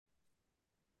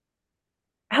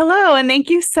Hello, and thank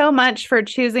you so much for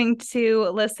choosing to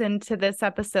listen to this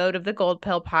episode of the Gold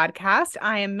Pill Podcast.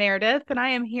 I am Meredith, and I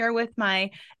am here with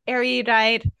my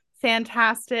erudite,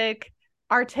 fantastic,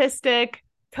 artistic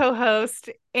co-host,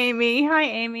 Amy. Hi,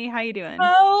 Amy. How you doing?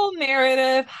 Oh,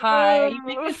 Meredith, hi. You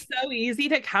make Oh, it so easy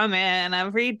to come in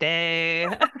every day.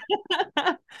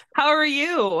 How are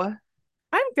you?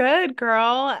 I'm good,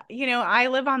 girl. I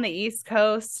live on the East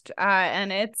Coast,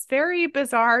 and it's very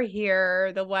bizarre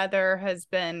here. The weather has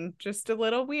been just a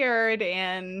little weird,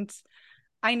 and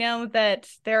I know that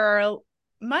there are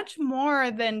much more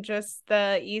than just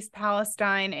the East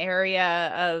Palestine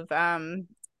area of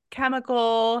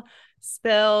chemical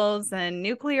spills and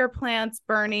nuclear plants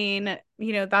burning.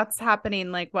 That's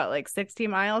happening like what, like 60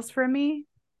 miles from me?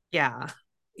 Yeah.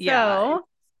 Yeah. So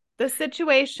the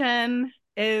situation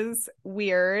is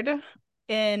weird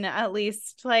in at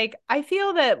least like I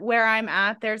feel that where I'm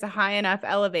at, there's a high enough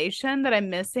elevation that I'm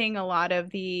missing a lot of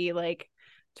the like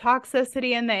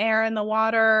toxicity in the air and the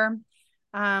water.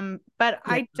 But Yeah.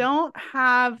 I don't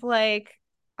have like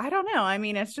I don't know. I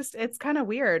mean, it's kind of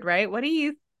weird, right? What do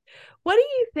you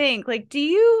think? Like, do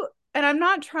you, and I'm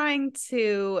not trying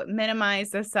to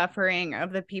minimize the suffering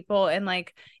of the people in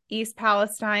like East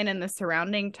Palestine and the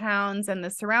surrounding towns and the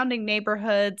surrounding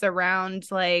neighborhoods around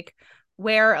like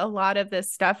where a lot of this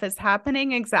stuff is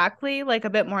happening exactly, like a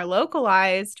bit more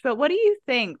localized. But what do you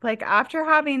think? Like, after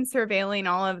having surveilling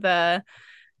all of the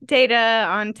data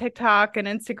on TikTok and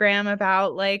Instagram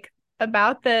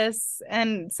about this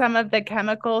and some of the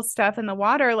chemical stuff in the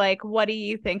water, like, what do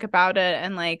you think about it?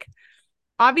 And like,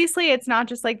 obviously it's not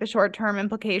just like the short-term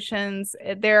implications,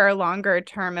 there are longer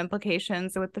term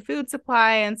implications with the food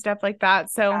supply and stuff like that.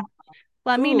 So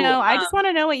let me Ooh, know. I just want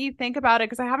to know what you think about it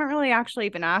because I haven't really actually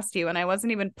even asked you and I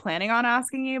wasn't even planning on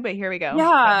asking you, but here we go.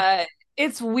 yeah.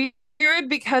 It's weird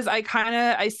because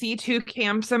I see two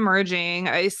camps emerging.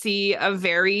 I see a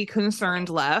very concerned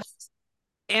left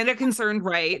and a concerned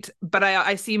right, but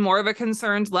I see more of a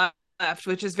concerned left,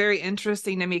 which is very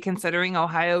interesting to me considering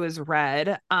Ohio is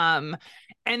red.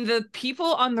 And the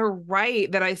people on the right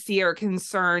that I see are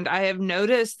concerned. I have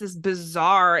noticed this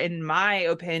bizarre, in my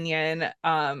opinion,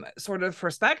 sort of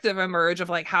perspective emerge of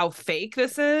like how fake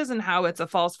this is and how it's a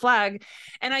false flag.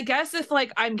 And I guess if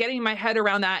like I'm getting my head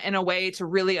around that in a way to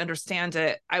really understand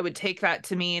it, I would take that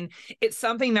to mean it's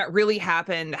something that really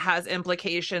happened, has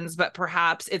implications, but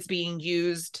perhaps it's being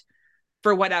used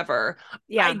for whatever. I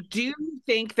Yeah. do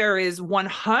think there is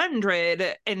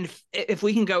 100, and if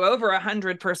we can go over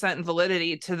 100%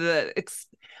 validity to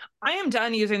I am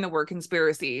done using the word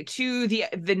conspiracy to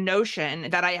the notion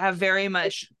that I have very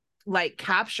much like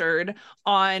captured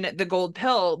on the gold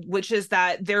pill, which is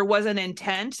that there was an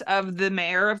intent of the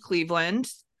mayor of Cleveland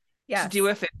to do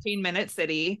Yes. a 15-minute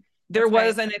city. There That's right.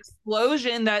 was an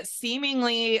explosion that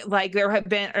seemingly like there have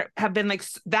been like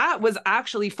that was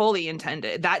actually fully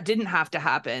intended. That didn't have to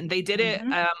happen. They did it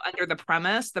Mm-hmm. under the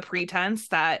premise, the pretense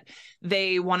that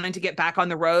they wanted to get back on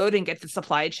the road and get the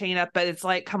supply chain up. But it's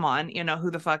like, come on, who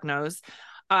the fuck knows?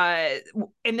 uh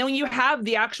and then you have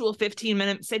the actual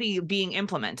 15-minute city being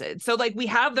implemented, so like we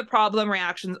have the problem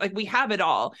reactions, like we have it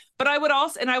all. But I would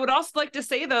also like to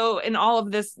say though in all of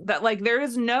this that like there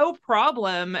is no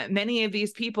problem, many of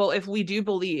these people, if we do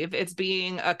believe it's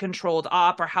being a controlled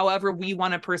op or however we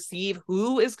want to perceive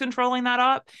who is controlling that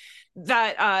op,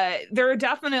 that there are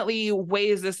definitely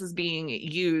ways this is being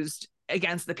used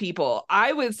against the people.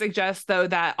 I would suggest though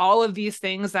that all of these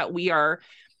things that we are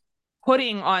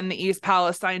putting on the East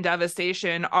Palestine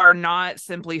devastation are not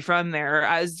simply from there.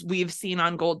 As we've seen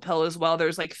on Gold Pill as well,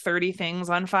 there's like 30 things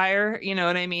on fire. You know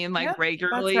what I mean? Like Yep. That's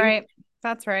regularly. right.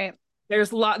 That's right.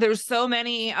 There's so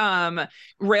many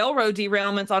railroad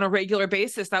derailments on a regular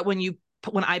basis that when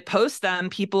I post them,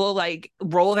 people like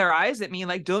roll their eyes at me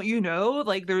like, don't you know?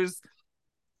 Like there's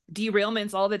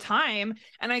derailments all the time.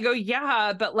 And I go,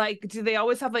 yeah, but like, do they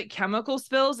always have like chemical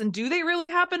spills? And do they really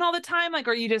happen all the time? Like,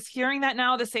 are you just hearing that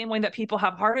now the same way that people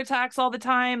have heart attacks all the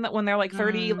time, that when they're like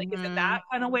 30, like, is it Mm-hmm. that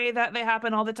kind of way that they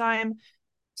happen all the time?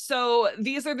 So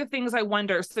these are the things I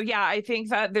wonder. So yeah, I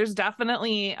think that there's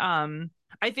definitely,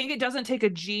 I think it doesn't take a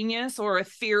genius or a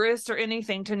theorist or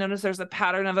anything to notice there's a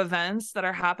pattern of events that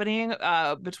are happening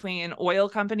between oil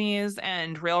companies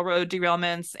and railroad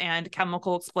derailments and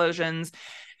chemical explosions.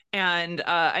 And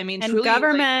I mean, And truly, like,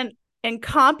 government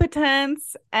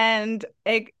incompetence and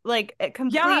yeah,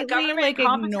 completely government like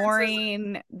incompetence is,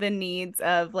 ignoring the needs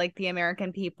of like the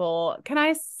American people.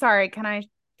 Sorry,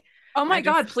 oh I my just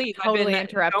God, please. I've been totally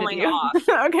interrupted going you. off.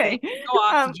 Okay. Please go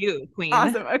off Um you, Queen.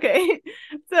 awesome. Okay.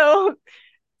 So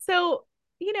so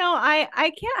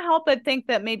I can't help but think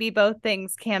that maybe both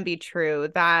things can be true,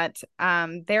 that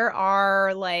there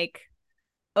are like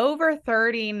over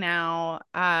 30 now,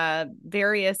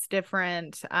 various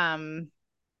different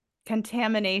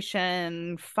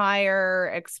contamination,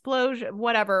 fire, explosion,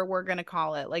 whatever we're going to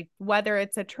call it, like whether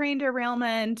it's a train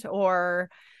derailment or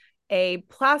a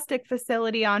plastic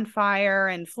facility on fire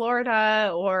in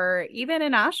Florida, or even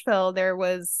in Asheville, there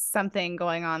was something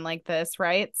going on like this,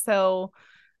 right? So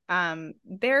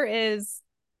there is,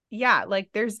 yeah,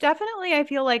 like there's definitely, I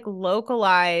feel like,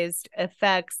 localized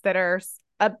effects that are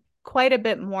quite a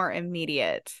bit more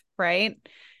immediate, right?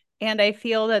 And I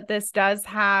feel that this does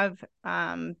have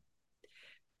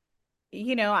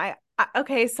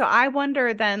okay, so I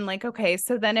wonder then, like, okay,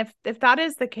 so then if that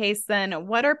is the case, then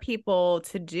what are people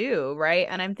to do, right?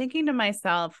 And I'm thinking to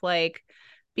myself, like,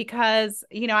 because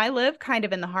I live kind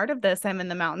of in the heart of this. I'm in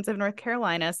the mountains of North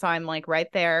Carolina, so I'm like right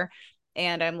there.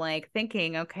 And I'm like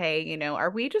thinking, okay, are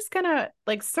we just gonna,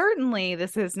 like, certainly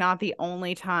this is not the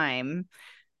only time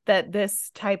that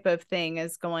this type of thing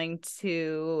is going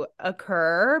to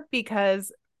occur,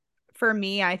 because for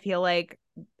me, I feel like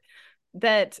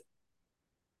that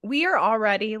we are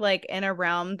already like in a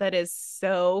realm that is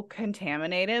so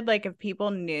contaminated. Like, if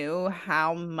people knew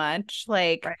how much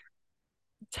like Right.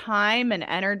 time and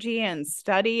energy and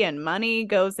study and money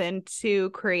goes into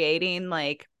creating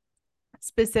like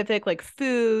specific like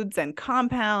foods and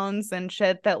compounds and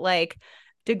shit that like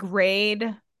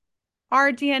degrade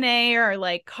our DNA or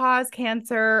like cause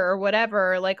cancer or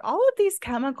whatever, like all of these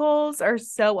chemicals are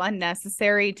so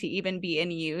unnecessary to even be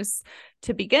in use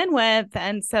to begin with.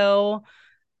 And so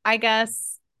I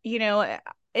guess,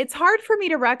 it's hard for me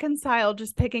to reconcile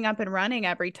just picking up and running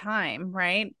every time,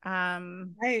 right?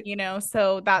 Right.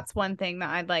 So that's one thing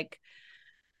that I'd like,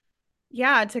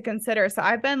 yeah, to consider. So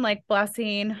I've been like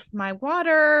blessing my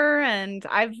water, and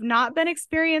I've not been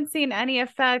experiencing any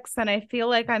effects, and I feel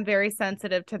like I'm very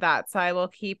sensitive to that. So I will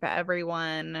keep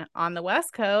everyone on the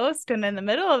West Coast and in the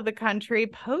middle of the country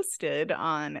posted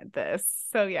on this.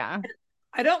 So yeah.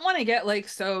 I don't want to get like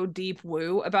so deep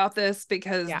woo about this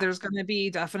because Yeah, there's going to be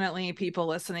definitely people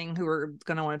listening who are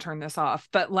going to want to turn this off.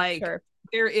 But like, sure.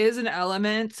 there is an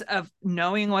element of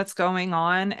knowing what's going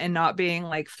on and not being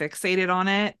like fixated on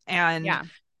it. And Yeah.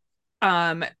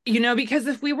 because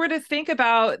if we were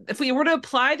to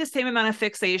apply the same amount of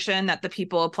fixation that the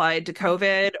people applied to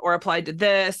COVID or applied to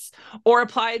this or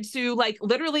applied to like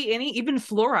literally any, even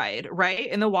fluoride, right,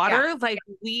 in the Yeah. water, like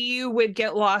we would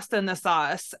get lost in the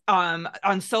sauce on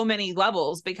so many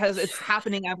levels because it's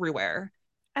happening everywhere.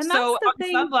 And So that's the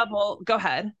on some thing. level, go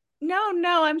ahead. No,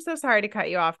 no, I'm so sorry to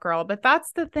cut you off, girl, but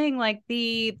that's the thing. Like,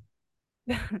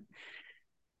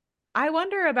 I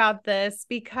wonder about this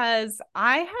because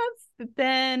I have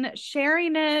been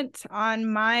sharing it on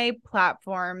my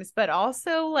platforms, but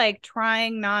also like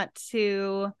trying not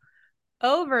to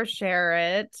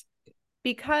overshare it,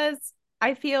 because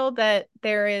I feel that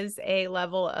there is a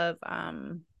level of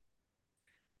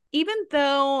even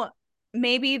though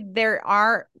maybe there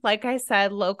are, like I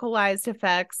said, localized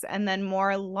effects, and then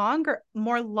more long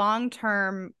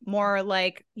term, more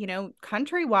like,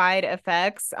 countrywide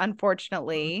effects,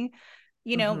 unfortunately,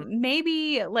 Mm-hmm.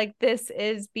 maybe like this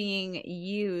is being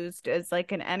used as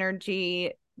like an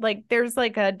energy, like there's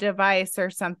like a device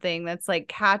or something that's like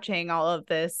catching all of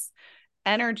this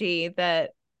energy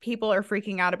that people are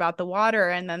freaking out about the water,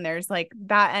 and then there's like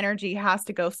that energy has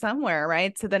to go somewhere,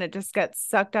 right? So then it just gets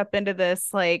sucked up into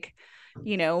this like,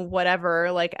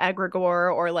 whatever, like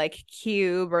egregore or like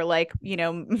cube or like,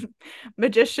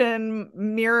 magician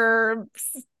mirror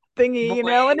thingy, and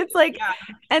Right. it's like, Yeah.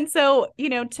 and so,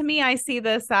 to me, I see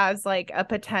this as like a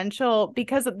potential,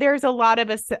 because there's a lot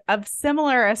of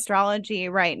similar astrology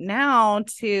right now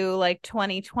to like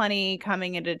 2020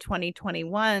 coming into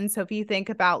 2021. So if you think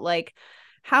about like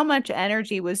how much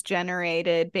energy was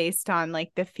generated based on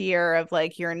like the fear of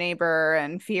like your neighbor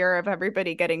and fear of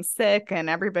everybody getting sick and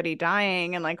everybody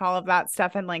dying and like all of that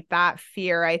stuff, and like that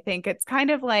fear, I think it's kind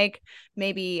of like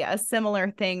maybe a similar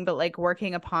thing, but like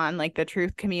working upon like the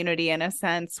truth community in a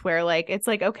sense where like it's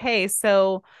like, okay,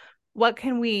 so what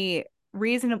can we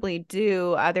reasonably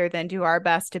do other than do our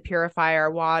best to purify our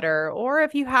water? Or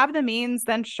if you have the means,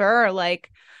 then sure,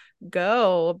 like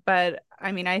go. But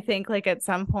I mean, I think like at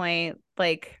some point,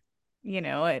 like,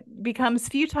 it becomes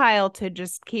futile to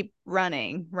just keep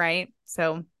running, right?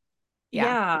 So,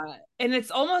 yeah, Yeah. And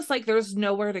it's almost like there's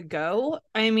nowhere to go.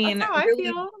 I that's mean, how I really,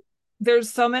 feel.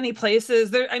 there's so many places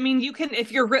there. I mean, you can,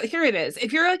 if you're here it is,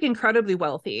 if you're like incredibly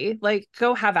wealthy, like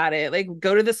go have at it, like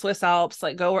go to the Swiss Alps,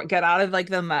 like go get out of like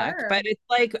the muck. But Sure. it's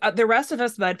like the rest of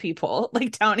us mud people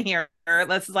like down here,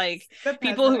 that's like The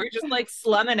people who peasant. are just like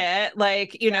slumming it,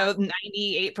 like Yeah.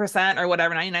 98% or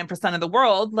whatever, 99% of the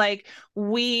world, like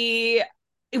we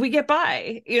we get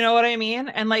by, you know what I mean?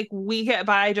 And like we get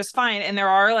by just fine. And there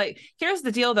are like, here's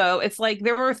the deal though. It's like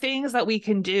there are things that we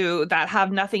can do that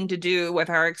have nothing to do with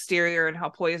our exterior and how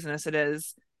poisonous it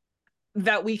is,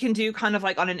 that we can do kind of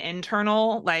like on an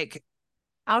internal, like give.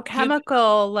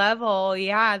 Alchemical level.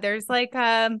 Yeah, there's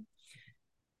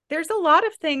a lot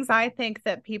of things I think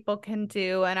that people can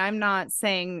do, and I'm not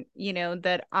saying,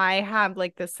 that I have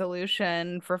like the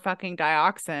solution for fucking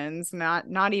dioxins,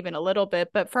 not even a little bit,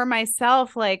 but for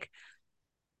myself, like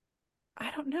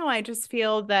I don't know, I just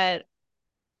feel that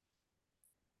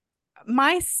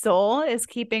my soul is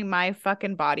keeping my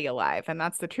fucking body alive, and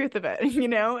that's the truth of it.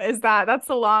 Is that's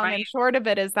the long and Right. short of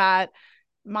it, is that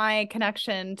my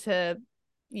connection to,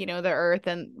 the earth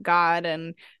and God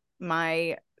and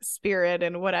my spirit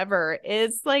and whatever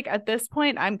is like, at this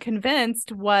point, I'm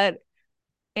convinced what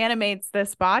animates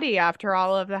this body after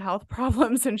all of the health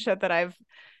problems and shit that I've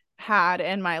had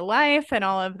in my life and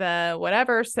all of the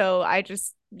whatever. So I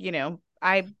just,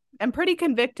 I am pretty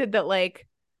convicted that like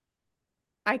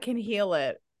I can heal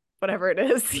it, whatever it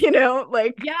is,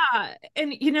 like, Yeah.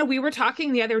 And we were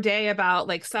talking the other day about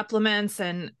like supplements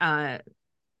and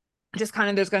just kind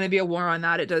of there's going to be a war on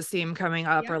that. It does seem coming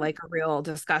up, or yeah. like a real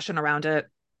discussion around it.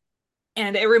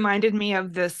 And it reminded me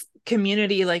of this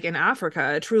community like in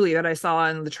Africa, truly, that I saw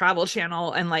on the Travel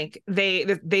Channel. And like they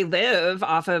live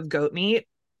off of goat meat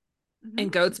Mm-hmm.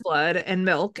 and goat's blood and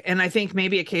milk, and I think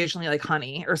maybe occasionally like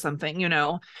honey or something.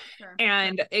 Sure.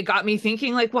 And it got me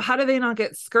thinking, like, well, how do they not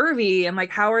get scurvy? And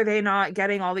like, how are they not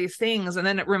getting all these things? And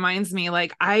then it reminds me,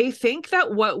 like, I think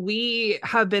that what we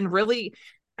have been really,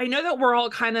 I know that we're all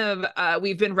kind of,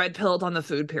 we've been red pilled on the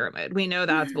food pyramid. We know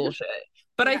that's bullshit.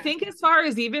 But I Yeah. think as far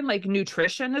as even like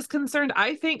nutrition is concerned,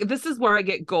 I think this is where I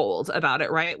get gold about it,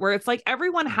 right? Where it's like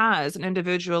everyone has an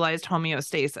individualized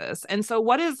homeostasis. And so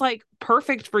what is like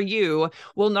perfect for you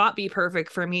will not be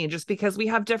perfect for me, just because we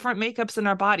have different makeups in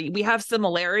our body. We have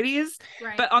similarities,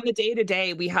 Right. but on the day to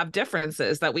day, we have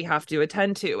differences that we have to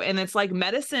attend to. And it's like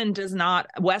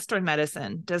Western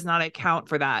medicine does not account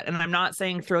for that. And I'm not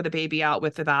saying throw the baby out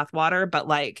with the bathwater, but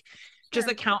like, just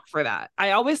Sure. account for that.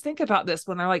 I always think about this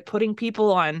when they're like putting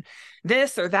people on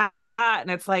this or that.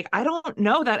 And it's like, I don't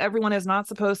know that everyone is not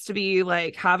supposed to be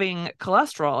like having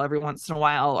cholesterol every once in a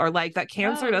while, or like that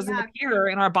cancer Oh doesn't yeah, appear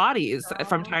in our bodies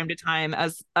from cholesterol. time to time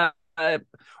as a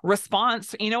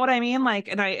response. You know what I mean? Like,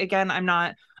 and again, I'm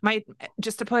not, my,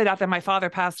 just to put it out there, my father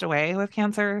passed away with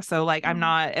cancer. So like, I'm Mhm.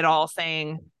 not at all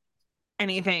saying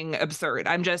anything absurd.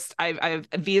 I'm just,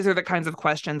 these are the kinds of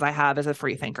questions I have as a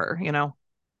free thinker.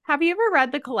 Have you ever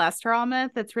read The Cholesterol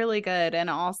Myth? It's really good.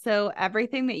 And also,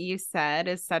 everything that you said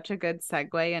is such a good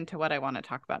segue into what I want to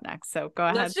talk about next. So go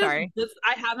ahead. Sorry.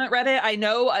 I haven't read it. I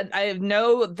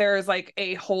know there's like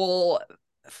a whole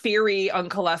theory on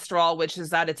cholesterol, which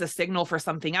is that it's a signal for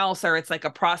something else, or it's like a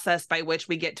process by which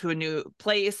we get to a new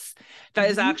place that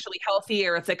is Mhm. actually healthy,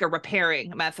 or it's like a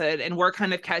repairing method, and we're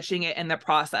kind of catching it in the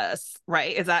process,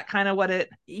 right? Is that kind of what it?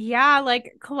 Yeah,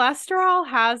 like cholesterol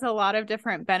has a lot of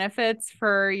different benefits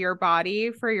for your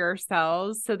body, for your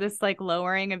cells. So, this like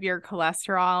lowering of your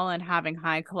cholesterol and having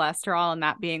high cholesterol and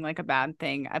that being like a bad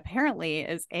thing apparently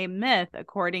is a myth,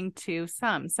 according to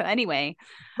some. So, anyway,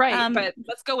 Right, um, but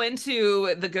let's go into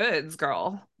the goods,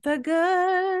 girl. the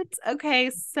goods. Okay,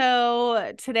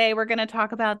 so today we're going to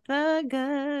talk about the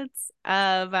goods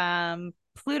of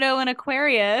Pluto and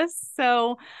Aquarius.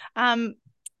 So, um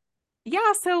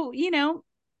yeah, so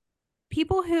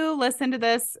people who listen to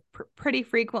this pretty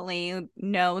frequently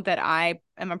know that I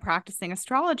am a practicing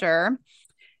astrologer,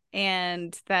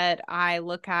 and that I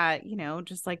look at,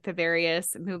 just like the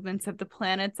various movements of the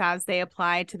planets as they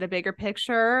apply to the bigger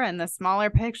picture and the smaller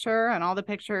picture and all the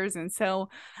pictures. And so,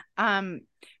 um,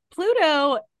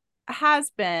 Pluto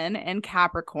has been in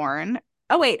Capricorn.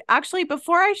 Oh, wait, actually,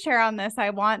 before I share on this,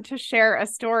 I want to share a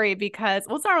story because,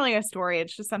 well, it's not really a story,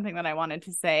 it's just something that I wanted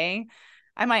to say.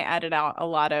 I might edit out a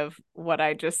lot of what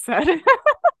I just said.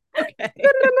 Okay.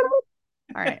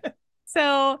 All right.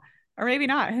 So, or maybe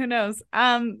not, who knows?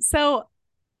 So,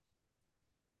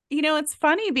 it's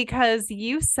funny because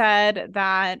you said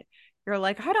that you're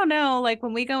like, I don't know, like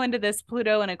when we go into this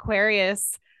Pluto and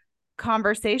Aquarius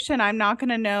conversation, I'm not going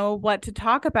to know what to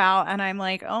talk about. And I'm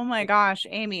like, oh my gosh,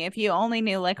 Amy, if you only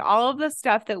knew like all of the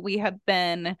stuff that we have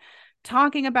been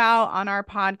talking about on our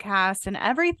podcast and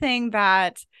everything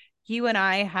that you and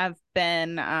I have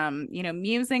been,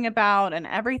 musing about, and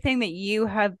everything that you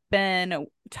have been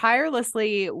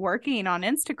tirelessly working on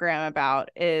Instagram about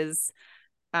is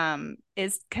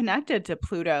connected to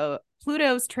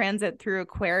Pluto's transit through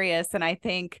Aquarius. And I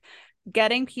think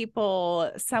getting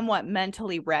people somewhat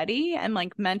mentally ready and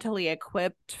like mentally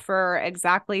equipped for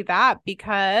exactly that,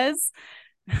 because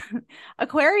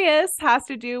Aquarius has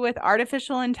to do with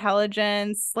artificial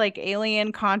intelligence, like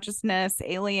alien consciousness,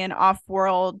 alien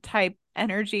off-world type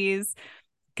energies,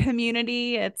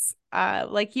 community. It's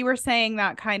like you were saying,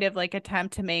 that kind of like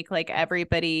attempt to make like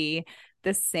everybody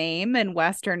the same in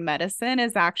Western medicine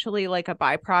is actually like a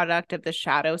byproduct of the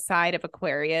shadow side of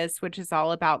Aquarius, which is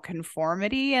all about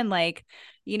conformity and like,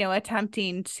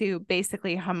 attempting to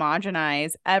basically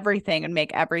homogenize everything and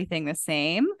make everything the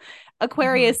same. Mhm.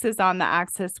 Aquarius is on the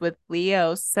axis with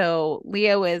Leo. So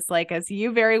Leo is like, as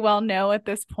you very well know at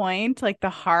this point, like the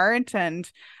heart.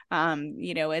 And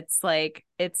it's like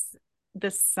it's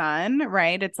the sun,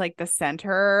 right? It's like the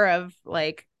center of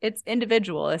like it's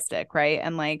individualistic, right?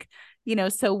 And like,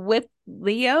 so with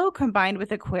Leo combined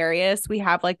with Aquarius, we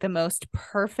have like the most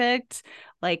perfect,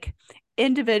 like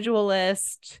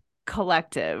individualist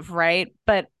collective, right?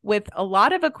 But with a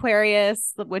lot of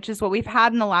Aquarius, which is what we've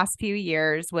had in the last few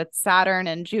years with Saturn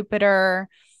and Jupiter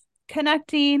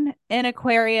connecting in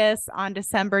Aquarius on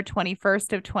December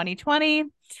 21st of 2020,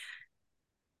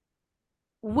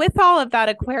 with all of that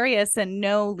Aquarius and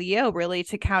no Leo really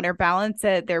to counterbalance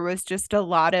it, there was just a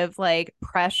lot of like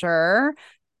pressure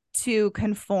to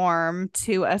conform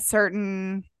to a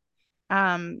certain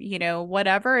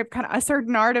whatever kind of a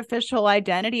certain artificial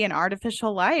identity and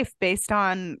artificial life based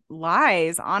on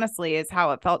lies, honestly, is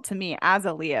how it felt to me as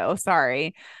a Leo.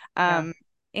 Sorry. Yeah.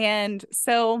 And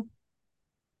so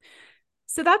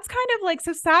that's kind of like,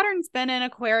 so Saturn's been in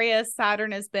Aquarius.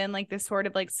 Saturn has been like this sort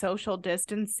of like social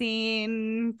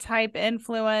distancing type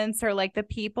influence, or like the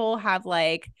people have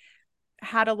like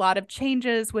had a lot of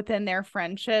changes within their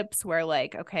friendships where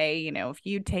like, okay, if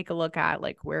you take a look at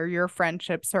like where your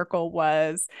friendship circle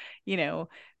was, you know,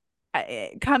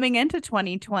 coming into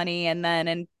 2020 and then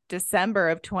in December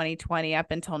of 2020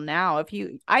 up until now,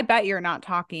 I bet you're not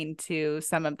talking to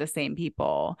some of the same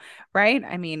people, right?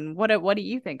 I mean, what do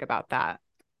you think about that?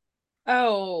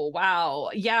 Oh, wow.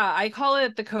 Yeah, I call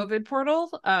it the COVID portal.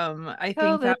 I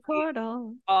think that COVID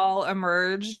portal. all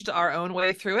emerged our own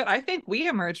way through it. I think we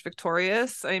emerged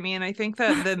victorious. I mean, I think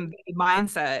that the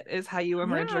mindset is how you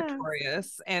emerge Yeah.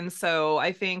 victorious. And so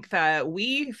I think that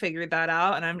we figured that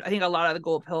out. And I think a lot of the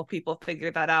gold pill people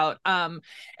figured that out. And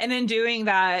in doing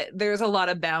that, there's a lot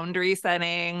of boundary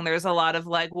setting. There's a lot of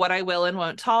like what I will and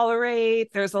won't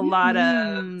tolerate. There's a lot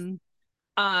of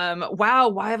Mm-hmm. wow,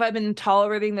 why have I been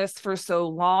tolerating this for so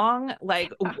long,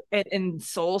 like Yeah. and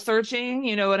soul searching,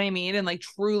 you know what I mean, and like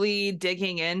truly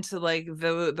digging into like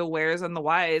the wheres and the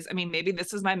whys. I mean, maybe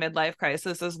this is my midlife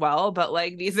crisis as well, but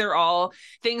like these are all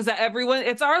things that everyone,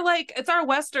 it's our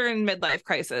Western midlife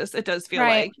crisis, it does feel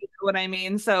Right. like, you know what I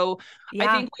mean. So I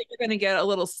Yeah. think like, you're going to get a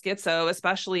little schizo,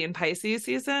 especially in Pisces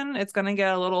season. It's going to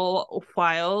get a little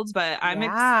wild, but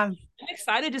Yeah. I'm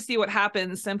excited to see what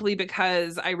happens simply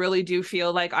because I really do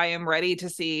feel like I am ready to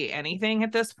see anything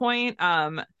at this point.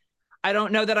 I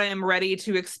don't know that I am ready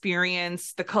to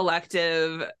experience the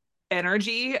collective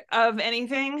energy of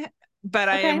anything, but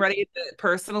I am Okay. ready to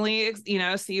personally,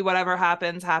 see whatever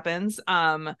happens. Yeah,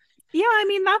 I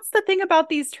mean, that's the thing about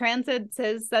these transits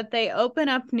is that they open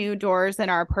up new doors in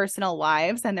our personal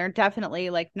lives, and they're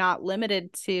definitely like not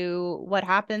limited to what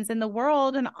happens in the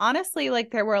world. And honestly,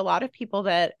 like there were a lot of people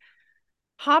that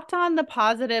hopped on the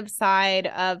positive side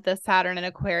of the Saturn and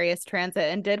Aquarius transit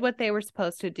and did what they were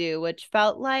supposed to do, which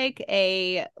felt like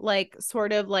a like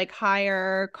sort of like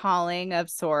higher calling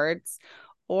of sorts,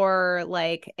 or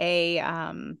like a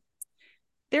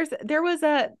there was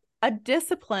a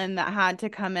discipline that had to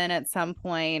come in at some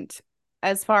point,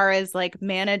 as far as like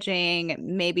managing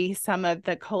maybe some of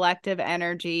the collective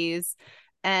energies,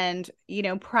 and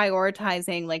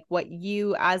prioritizing like what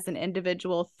you as an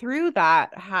individual through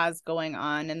that has going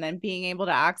on, and then being able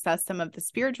to access some of the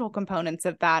spiritual components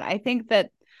of that. I think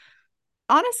that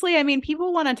honestly, I mean,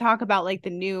 people want to talk about like the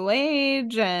new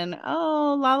age and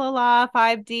oh, la la la,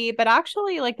 5D, but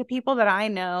actually, like the people that I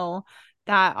know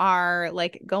that are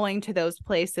like going to those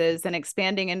places and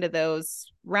expanding into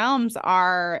those realms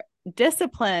are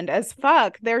disciplined as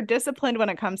fuck. They're disciplined when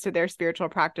it comes to their spiritual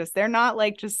practice. They're not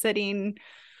like just sitting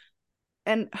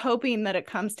and hoping that it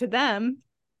comes to them.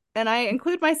 And I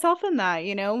include myself in that,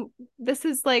 this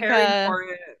is like Caring a, for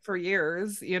it for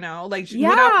years, like without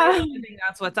yeah, realizing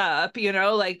that's what's up,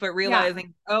 like, but yeah.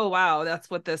 realizing, oh wow, that's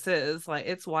what this is. Like,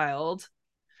 it's wild.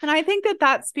 And I think that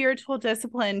that spiritual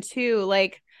discipline too,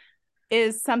 like,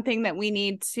 is something that we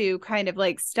need to kind of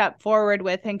like step forward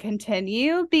with and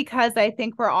continue, because I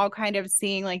think we're all kind of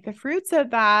seeing like the fruits of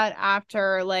that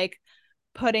after like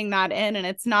putting that in. And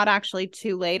it's not actually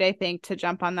too late, I think, to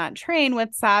jump on that train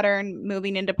with Saturn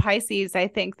moving into Pisces. I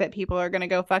think that people are going to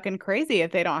go fucking crazy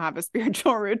if they don't have a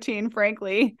spiritual routine,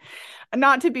 frankly.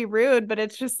 Not to be rude, but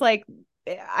it's just like,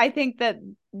 I think that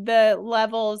the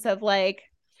levels of like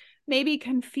maybe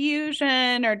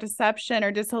confusion or deception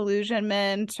or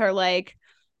disillusionment or like,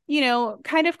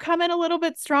 kind of come in a little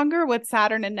bit stronger with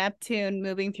Saturn and Neptune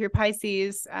moving through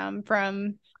Pisces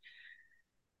from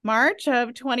March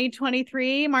of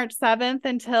 2023, March 7th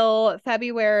until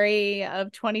February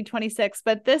of 2026.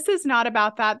 But this is not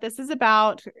about that. This is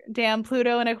about damn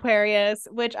Pluto and Aquarius,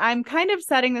 which I'm kind of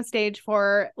setting the stage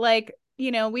for. Like,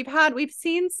 we've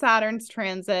seen Saturn's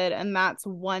transit, and that's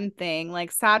one thing.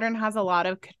 Like, Saturn has a lot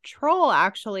of control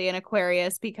actually in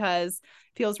Aquarius because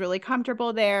it feels really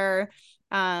comfortable there.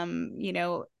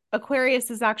 Aquarius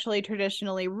is actually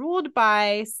traditionally ruled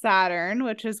by Saturn,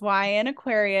 which is why in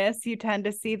Aquarius you tend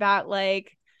to see that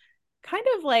like kind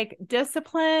of like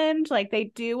disciplined, like they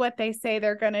do what they say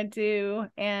they're going to do.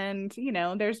 And,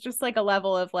 there's just like a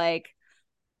level of like,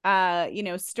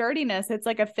 sturdiness. It's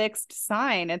like a fixed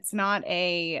sign. It's not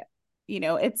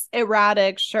it's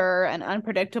erratic, sure, and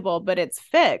unpredictable, but it's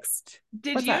fixed.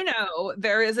 Did What's that? you know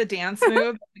there is a dance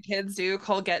move that the kids do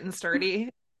called getting sturdy?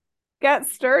 Get They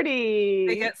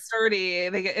sturdy. get sturdy.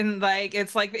 They get in like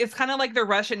it's kind of like the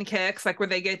Russian kicks, like where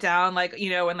they get down like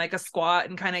in like a squat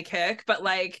and kind of kick. But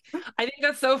like I think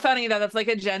that's so funny that that's like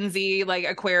a Gen Z like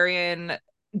Aquarian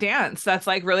dance that's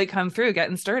like really come through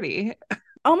getting sturdy.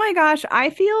 Oh my gosh,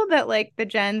 I feel that like the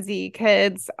Gen Z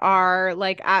kids are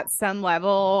like at some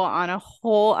level on a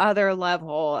whole other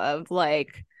level of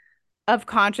like of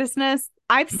consciousness.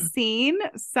 I've seen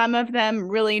some of them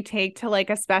really take to like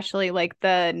especially like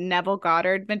the Neville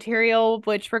Goddard material,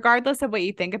 which regardless of what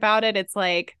you think about it, it's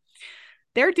like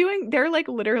they're like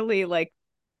literally like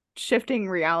shifting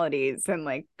realities and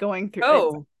like going through it.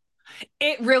 Oh,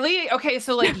 it really okay.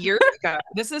 So like years ago,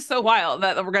 this is so wild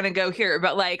that we're gonna go here,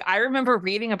 but like I remember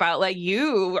reading about like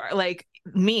you like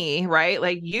me, right?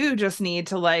 Like you just need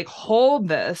to like hold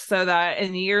this so that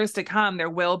in years to come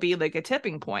there will be like a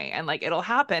tipping point and like it'll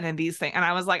happen and these things. And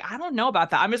I was like, I don't know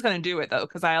about that. I'm just gonna do it though,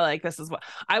 because I like this is what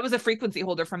I was a frequency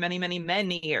holder for many, many,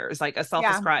 many years, like a Yeah.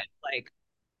 self-ascribed, like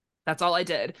that's all I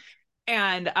did.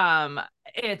 And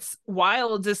it's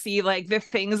wild to see like the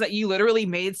things that you literally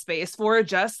made space for,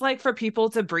 just like for people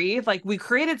to breathe. Like we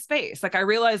created space. Like I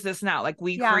realize this now. Like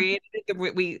we Yeah. created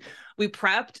we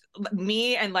prepped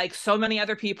me and like so many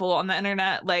other people on the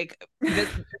internet. Like this,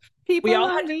 we People all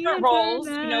had on the different roles,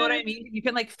 you know what I internet. mean? You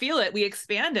can like feel it. We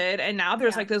expanded, and now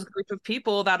there's Yeah. like this group of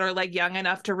people that are like young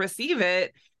enough to receive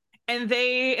it, and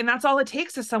that's all it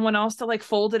takes is someone else to like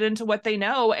fold it into what they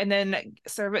know and then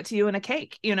serve it to you in a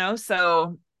cake.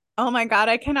 So Oh my God,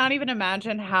 I cannot even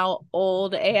imagine how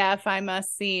old AF I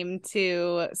must seem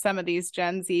to some of these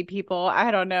Gen Z people. I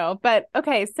don't know. But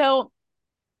okay, so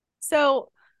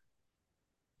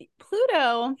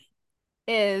Pluto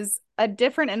is a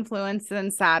different influence than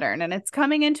Saturn and it's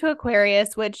coming into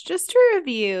Aquarius, which just to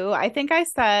review, I think I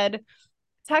said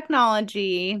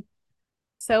technology.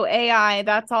 So AI,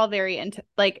 that's all very into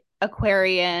like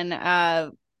Aquarian.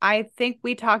 I think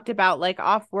we talked about like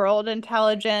off-world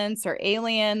intelligence or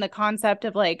alien, the concept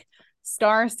of like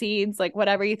star seeds, like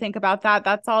whatever you think about that,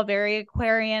 that's all very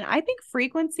Aquarian. I think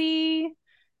frequency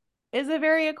is a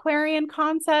very Aquarian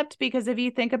concept because if you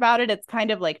think about it, it's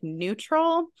kind of like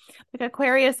neutral. Like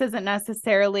Aquarius isn't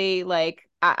necessarily like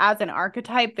as an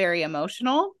archetype very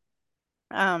emotional.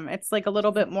 It's like a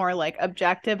little bit more like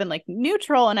objective and like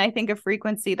neutral, and I think of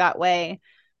frequency that way.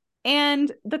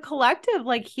 And the collective,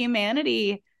 like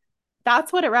humanity,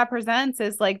 that's what it represents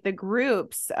is like the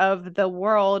groups of the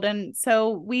world. And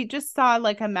so we just saw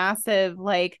like a massive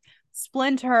like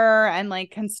splinter and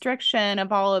like constriction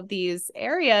of all of these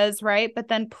areas, right? But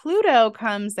then Pluto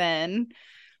comes in.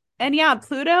 And yeah,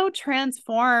 Pluto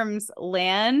transforms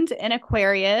land in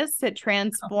Aquarius. It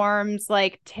transforms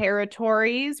like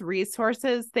territories,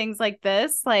 resources, things like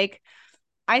this. Like,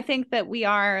 I think that we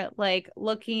are like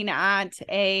looking at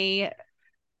a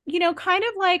kind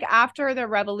of like after the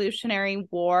Revolutionary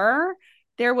War,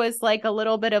 there was like a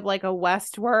little bit of like a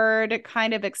westward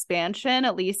kind of expansion,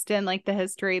 at least in like the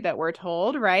history that we're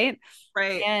told, right?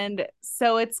 right. And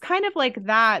so it's kind of like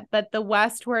that, but the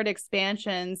westward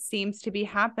expansion seems to be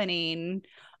happening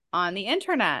on the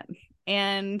internet.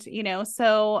 And,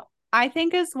 so I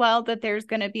think as well that there's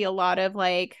going to be a lot of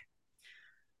like,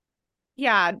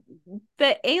 yeah,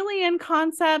 the alien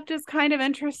concept is kind of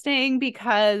interesting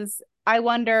because I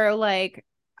wonder like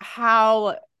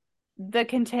how the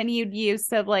continued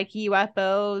use of like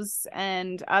UFOs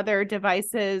and other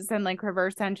devices and like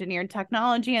reverse engineered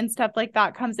technology and stuff like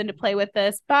that comes into play with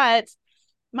this. But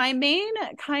my main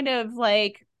kind of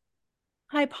like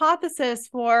hypothesis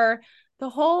for the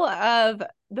whole of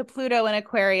the Pluto and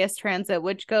Aquarius transit,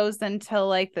 which goes until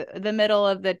like the middle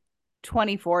of the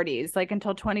 2040s, like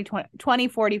until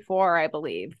 2044, I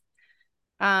believe,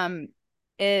 um,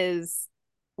 is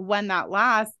when that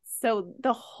lasts. So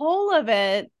the whole of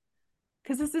it,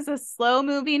 because this is a slow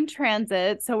moving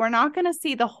transit, so we're not going to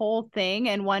see the whole thing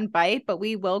in one bite, but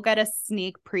we will get a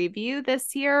sneak preview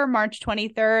this year, March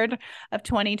 23rd of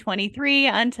 2023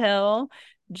 until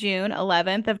June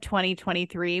 11th of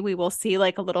 2023. We will see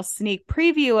like a little sneak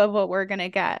preview of what we're going to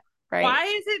get, right? Why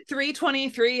is it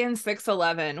 323 and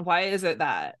 611? Why is it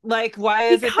that? Like, why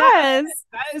is it that? Because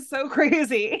That is so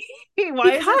crazy.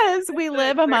 Why is it because we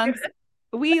live amongst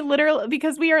we literally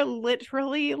because we are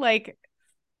literally like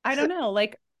I don't know,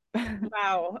 like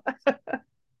wow.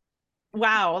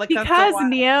 Wow, like that's so because wild.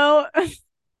 Neo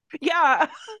Yeah.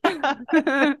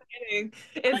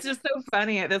 It's just so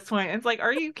funny at this point. It's like,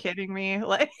 are you kidding me?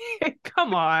 Like,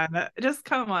 come on. Just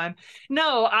come on.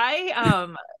 No,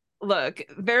 I look,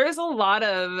 there's a lot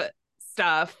of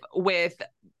stuff with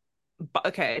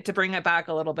okay, to bring it back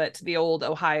a little bit to the old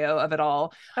Ohio of it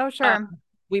all. Oh, Um, sure.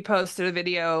 we posted a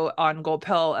video on Gold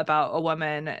Pill about a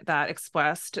woman that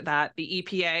expressed that the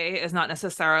EPA is not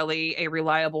necessarily a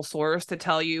reliable source to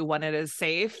tell you when it is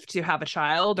safe to have a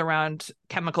child around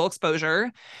chemical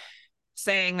exposure,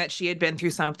 saying that she had been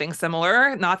through something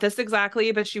similar, not this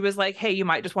exactly, but she was like, hey, you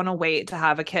might just want to wait to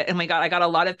have a kid. And I got a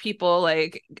lot of people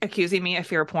like accusing me of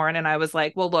fear porn, and I was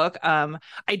like, well, look,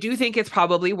 I do think it's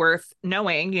probably worth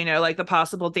knowing, like the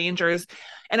possible dangers.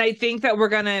 And I think that we're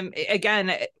gonna,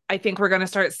 again, I think we're gonna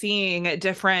start seeing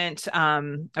different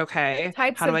okay,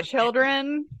 Types how do of I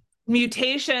children.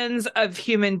 mutations of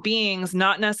human beings,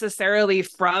 not necessarily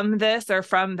from this or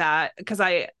from that. Because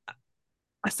a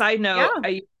side note,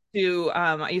 Yeah.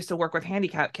 I used to work with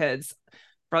handicapped kids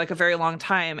for like a very long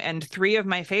time, and three of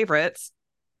my favorites,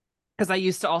 because I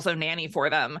used to also nanny for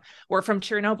them, were from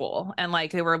Chernobyl, and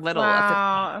like they were little at the time.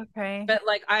 Wow. Okay. But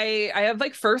like I have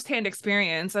like firsthand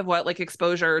experience of what like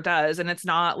exposure does, and it's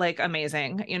not like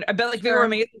amazing, but like they were Sure.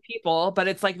 amazing people, but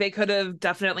it's like they could have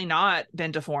definitely not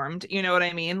been deformed, you know what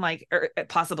I mean, like, or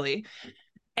possibly.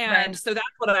 And Right. so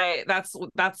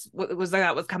that's what was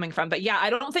that was coming from. But yeah, I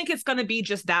don't think it's going to be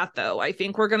just that though. I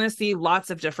think we're going to see lots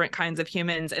of different kinds of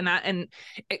humans, and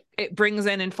it brings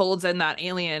in and folds in that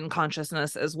alien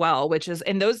consciousness as well, which is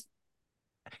in those.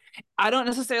 I don't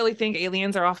necessarily think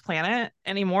aliens are off planet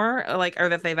anymore, like, or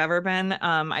that they've ever been.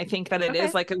 I think that it is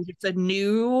Okay. like it's a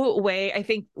new way. I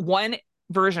think one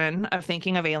version of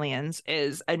thinking of aliens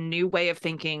is a new way of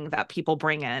thinking that people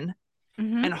bring in and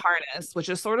Mm-hmm. harness, which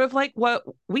is sort of like what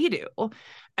we do.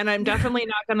 And I'm definitely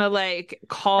not gonna like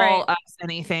call Right. us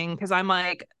anything, because I'm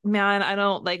like, man, I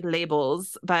don't like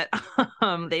labels, but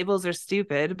labels are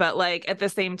stupid. But like at the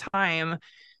same time,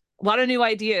 a lot of new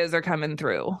ideas are coming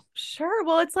through. Sure.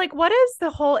 Well, it's like, what is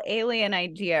the whole alien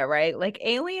idea, right? Like,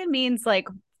 alien means like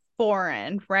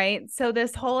foreign, right? So,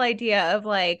 this whole idea of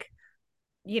like,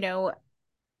 you know,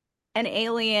 an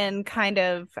alien kind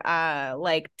of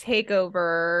like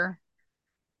takeover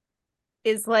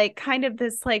is like kind of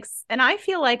this like, and I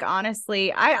feel like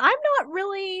honestly, I'm not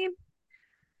really.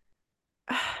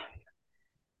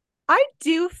 I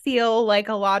do feel like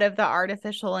a lot of the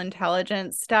artificial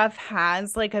intelligence stuff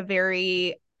has like a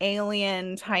very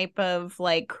alien type of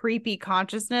like creepy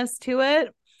consciousness to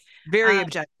it. Very Um,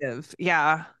 objective.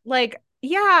 Yeah. like,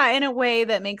 yeah, in a way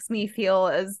that makes me feel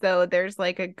as though there's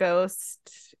like a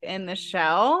ghost in the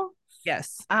shell.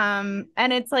 Yes. And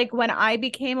it's like when I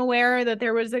became aware that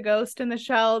there was a ghost in the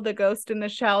shell, the ghost in the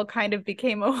shell kind of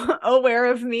became aware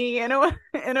of me in a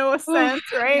Ooh, sense,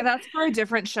 yeah, right? that's for a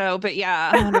different show, but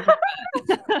yeah,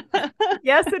 100%.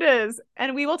 Yes, it is.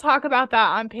 And we will talk about that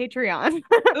on Patreon.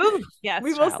 Ooh, We yes,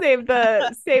 will child.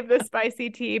 save the spicy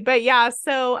tea. But yeah,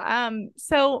 so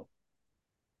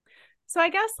I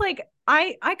guess like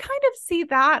I kind of see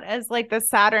that as like the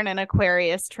Saturn and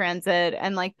Aquarius transit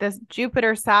and like this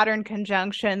Jupiter Saturn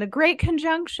conjunction, the Great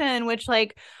Conjunction, which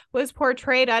like was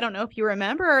portrayed, I don't know if you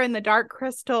remember, in the Dark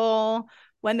Crystal.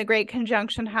 When the Great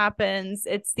Conjunction happens,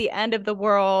 it's the end of the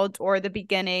world or the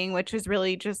beginning, which is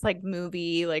really just like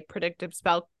movie, like predictive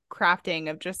spell crafting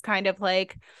of just kind of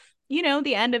like,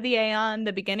 the end of the aeon,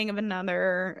 the beginning of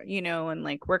another, and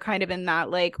like we're kind of in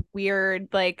that like weird,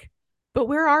 like, but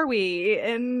where are we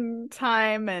in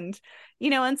time? And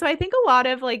so I think a lot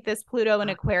of like this Pluto and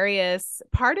Aquarius,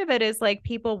 part of it is like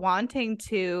people wanting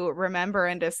to remember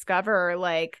and discover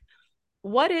like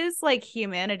what is like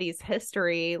humanity's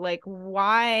history? Like,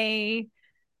 why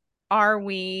are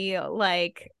we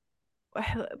like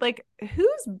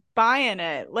who's buying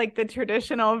it? Like the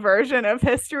traditional version of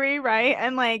history, right?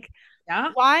 And like,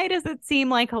 Yeah. why does it seem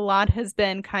like a lot has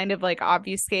been kind of like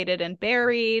obfuscated and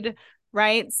buried?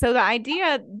 Right. So the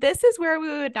idea, this is where we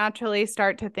would naturally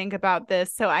start to think about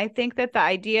this. So I think that the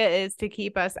idea is to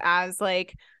keep us as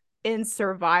like in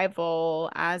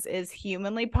survival as is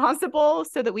humanly possible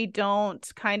so that we don't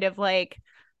kind of like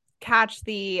catch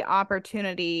the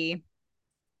opportunity.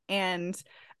 And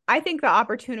I think the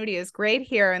opportunity is great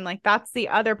here. And like that's the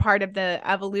other part of the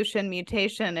evolution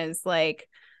mutation is like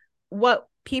what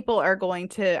people are going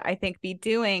to, I think, be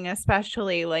doing,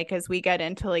 especially like as we get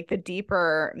into like the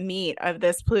deeper meat of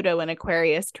this Pluto and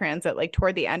Aquarius transit, like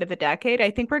toward the end of the decade. I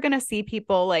think we're going to see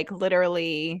people like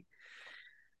literally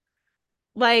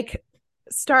like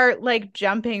start like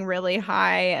jumping really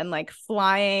high and like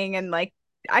flying and like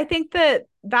I think that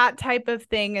that type of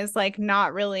thing is like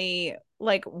not really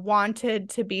like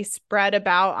wanted to be spread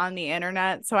about on the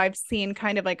internet. So I've seen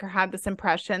kind of like or had this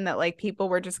impression that like people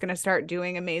were just going to start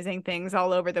doing amazing things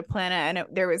all over the planet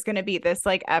and there was going to be this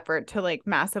like effort to like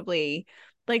massively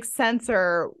like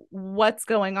censor what's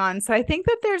going on. So I think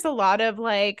that there's a lot of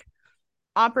like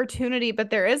opportunity, but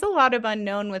there is a lot of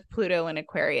unknown with Pluto and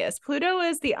Aquarius. Pluto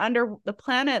is the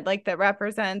planet like that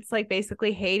represents like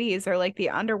basically Hades or like the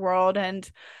underworld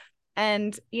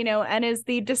and you know and is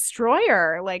the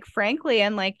destroyer like frankly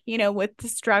and like you know with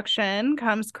destruction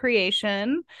comes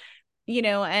creation, you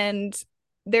know, and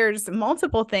there's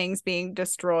multiple things being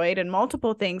destroyed and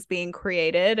multiple things being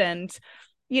created and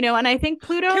you know and I think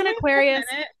Pluto Can and we have a Aquarius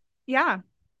minute? yeah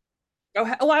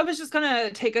Oh, I was just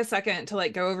gonna take a second to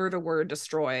like go over the word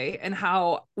destroy and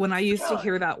how when I used to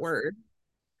hear that word,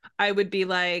 I would be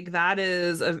like, that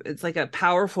is it's like a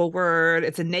powerful word.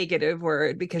 It's a negative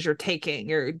word because you're taking,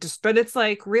 you're just, but it's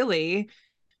like really,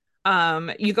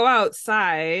 you go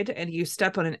outside and you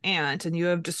step on an ant and you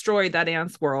have destroyed that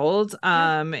ant's world.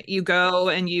 yeah You go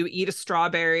and you eat a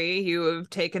strawberry, you have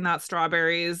taken that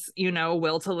strawberry's, you know,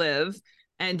 will to live,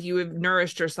 and you have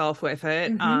nourished yourself with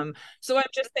it. mm-hmm. So I'm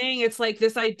just saying it's like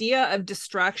this idea of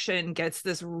destruction gets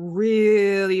this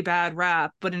really bad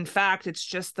rap, but in fact it's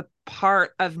just the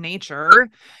part of nature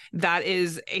that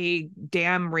is a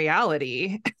damn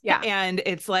reality. Yeah And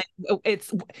it's like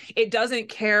it's it doesn't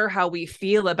care how we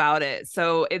feel about it,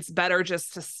 so it's better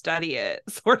just to study it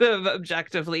sort of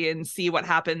objectively and see what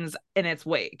happens in its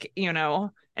wake, you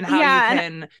know, and how you yeah and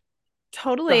can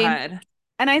go totally. ahead,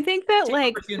 And I think that take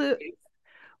like opportunities.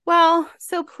 well,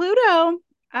 so Pluto,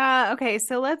 okay,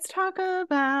 so let's talk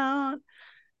about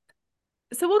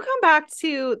so we'll come back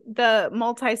to the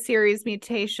multi-series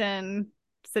mutation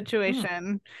Mm,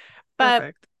 situation. But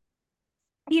perfect.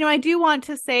 you know, I do want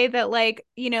to say that like,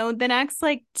 you know, the next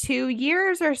like 2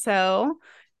 years or so,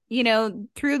 you know,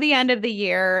 through the end of the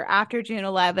year after June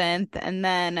 11th, and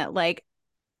then like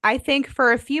I think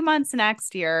for a few months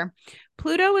next year,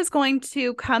 Pluto is going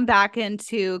to come back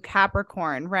into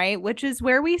Capricorn, right? Which is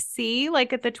where we see,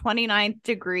 like, at the 29th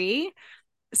degree,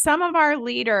 some of our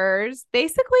leaders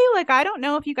basically, like, I don't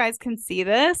know if you guys can see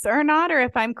this or not, or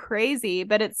if I'm crazy,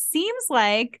 but it seems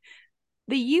like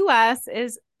the US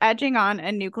is edging on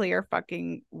a nuclear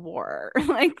fucking war,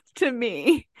 like, to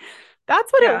me.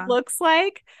 That's what it Yeah. looks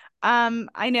like.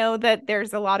 I know that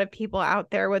there's a lot of people out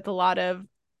there with a lot of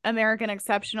American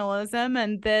exceptionalism,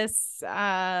 and this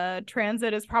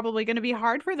transit is probably going to be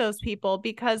hard for those people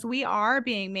because we are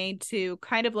being made to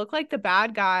kind of look like the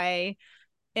bad guy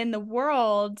in the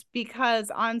world because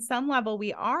on some level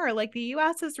we are like the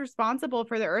US is responsible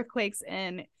for the earthquakes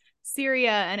in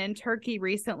Syria and in Turkey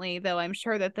recently, though I'm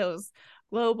sure that those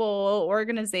global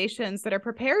organizations that are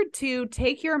prepared to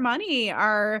take your money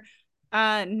are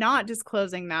not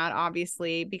disclosing that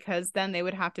obviously because then they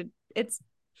would have to it's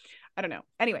I don't know.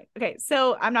 Anyway, okay,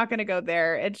 so I'm not going to go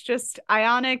there. It's just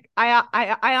ionospheric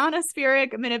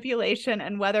manipulation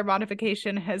and weather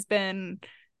modification has been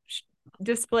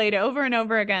displayed over and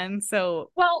over again.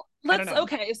 So Well, I don't let's know.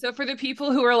 okay. So for the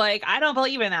people who are like, I don't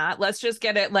believe in that, let's just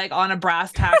get it like on a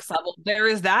brass tacks level. There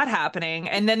is that happening.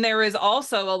 And then there is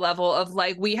also a level of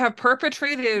like, we have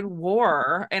perpetrated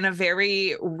war in a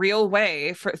very real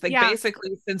way for like Yeah,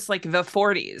 basically since like the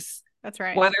 40s, that's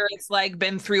right. whether it's like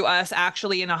been through us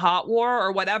actually in a hot war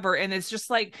or whatever. And it's just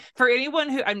like for anyone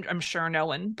who I'm sure no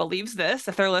one believes this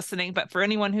if they're listening, but for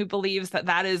anyone who believes that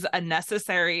that is a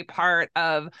necessary part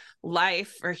of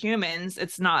life for humans,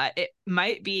 it's not. It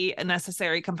might be a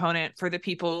necessary component for the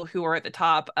people who are at the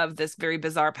top of this very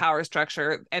bizarre power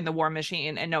structure and the war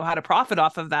machine and know how to profit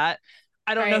off of that.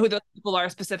 I don't know Right. who those people are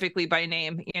specifically by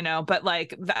name, but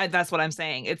like that's what I'm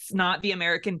saying. It's not the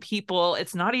American people.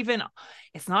 It's not even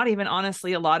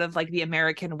honestly a lot of like the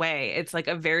American way. It's like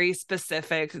a very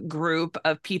specific group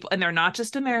of people, and they're not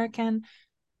just American.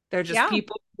 They're just Yeah.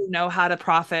 people who know how to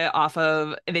profit off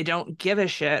of, and they don't give a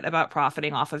shit about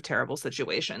profiting off of terrible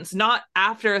situations. Not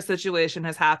after a situation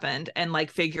has happened and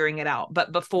like figuring it out,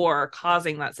 but before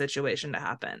causing that situation to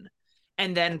happen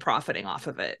and then profiting off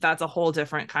of it. That's a whole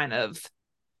different kind of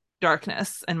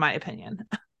darkness, in my opinion.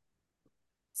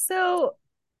 So,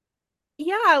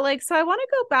 yeah, like, so I want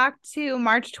to go back to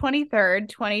March 23rd,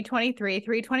 2023,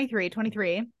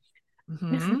 3/23/23,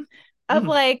 Mm-hmm. of Mm-hmm.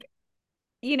 like,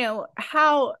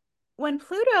 how when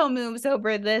Pluto moves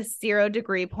over this 0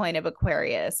 degree point of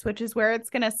Aquarius, which is where it's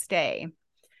going to stay,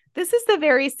 this is the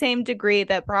very same degree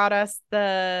that brought us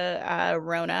the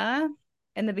Rona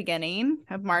in the beginning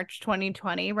of March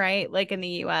 2020, right? Like in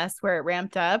the US, where it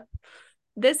ramped up.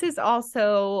 This is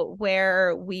also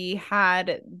where we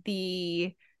had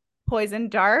the poison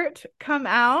dart come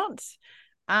out,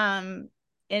 um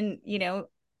in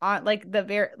on like the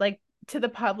very like to the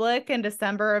public in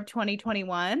December of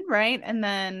 2021, right? And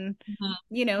then so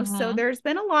Mm-hmm. there's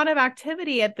been a lot of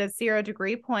activity at the 0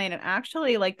 degree point, and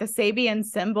actually like the Sabian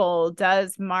symbol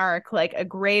does mark like a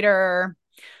greater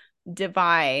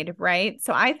divide, right?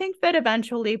 So I think that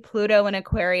eventually Pluto and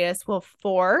Aquarius will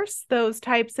force those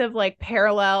types of like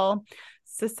parallel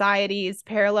societies,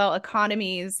 parallel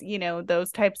economies,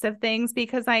 those types of things,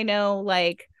 because I know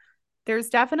like there's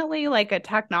definitely like a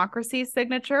technocracy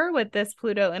signature with this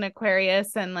Pluto in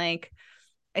Aquarius. And like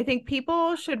I think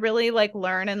people should really like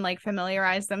learn and like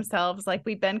familiarize themselves. Like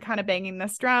we've been kind of banging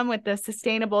this drum with the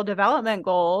sustainable development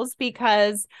goals,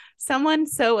 because someone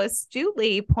so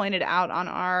astutely pointed out on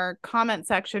our comment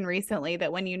section recently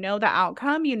that when you know the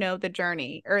outcome, you know the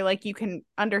journey, or like you can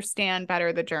understand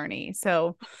better the journey.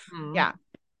 So, Mm-hmm. yeah.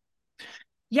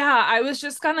 Yeah, I was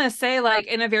just gonna say, like,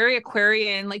 in a very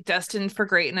Aquarian, like, destined for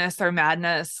greatness or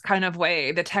madness kind of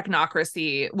way, the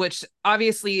technocracy, which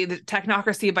obviously the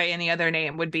technocracy by any other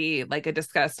name would be like a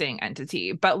disgusting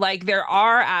entity. But like, there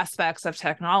are aspects of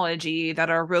technology that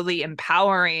are really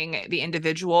empowering the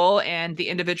individual and the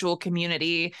individual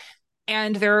community,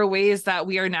 and there are ways that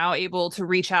we are now able to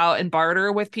reach out and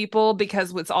barter with people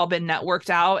because it's all been networked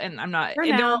out. And For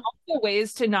and there are now. also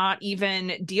ways to not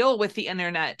even deal with the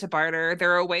internet to barter.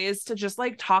 There are ways to just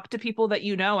like talk to people that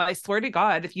I swear to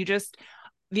God, if you just,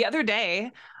 the other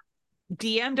day,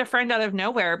 DM'd a friend out of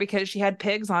nowhere because she had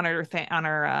pigs on her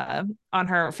on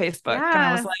her Facebook, and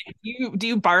I was Yes. like, "Do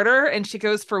you barter?" And she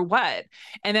goes, "For what?"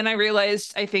 And then I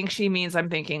realized I think she means I'm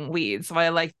thinking weed, so I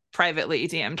like privately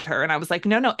DM'd her, and I was like,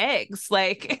 "No, no, eggs.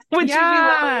 Like, would you be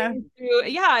Yeah. willing to?"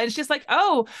 Yeah, and she's like,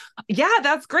 "Oh, yeah,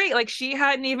 that's great." Like she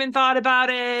hadn't even thought about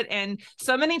it, and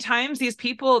so many times these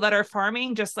people that are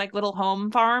farming just like little home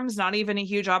farms, not even a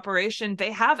huge operation,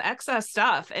 they have excess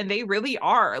stuff, and they really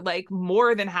are like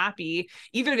more than happy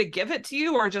either to give it to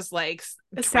you or just like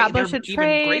trade. They're Establish a even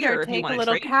trade or greater if you take a want to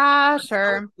little trade or cash sell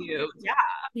or, to you. Yeah.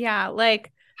 yeah,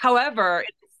 like, However,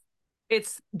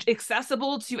 it's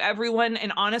accessible to everyone,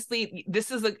 and honestly,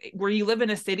 this is where you live in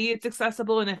a city, it's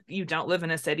accessible, and if you don't live in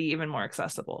a city, even more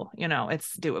accessible.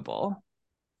 It's doable.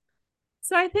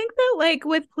 so I think that like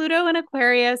with Pluto and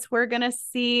Aquarius, we're going to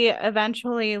see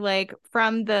eventually, like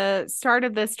from the start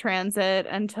of this transit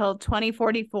until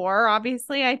 2044,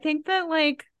 obviously, I think that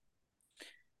like,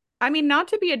 I mean, not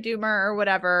to be a doomer or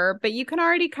whatever, but you can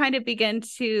already kind of begin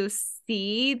to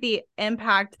see the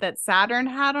impact that Saturn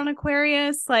had on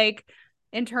Aquarius, like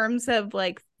in terms of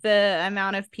like the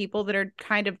amount of people that are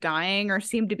kind of dying or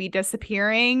seem to be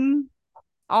disappearing,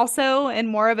 also in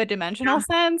more of a dimensional Yeah,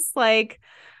 sense. Like,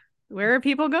 where are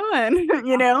people going?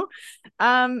 you know?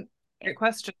 Um, great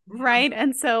question. Yeah. right.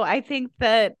 And so I think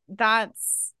that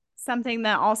that's something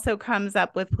that also comes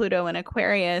up with Pluto and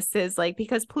Aquarius, is like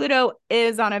because Pluto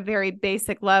is on a very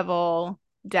basic level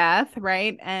death,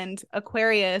 right? And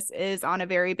Aquarius is on a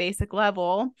very basic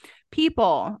level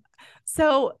people.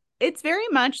 So it's very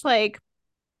much like,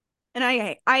 and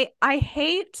I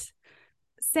hate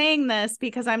saying this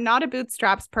because I'm not a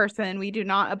bootstraps person. We do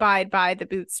not abide by the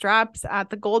bootstraps at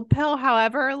the Gold Pill.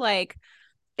 However, like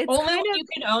it's Only kind when of, you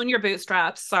can own your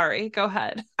bootstraps. Sorry, go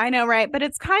ahead. I know, right? But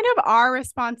it's kind of our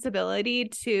responsibility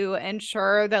to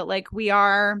ensure that like we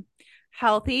are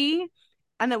healthy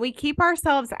and that we keep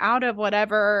ourselves out of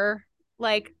whatever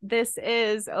like this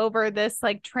is over this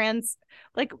like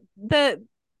like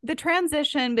the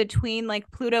transition between like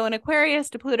Pluto and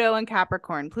Aquarius to Pluto and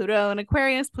Capricorn, Pluto and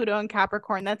Aquarius, Pluto and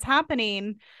Capricorn that's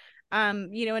happening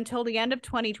until the end of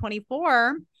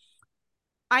 2024.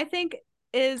 I think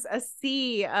is a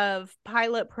sea of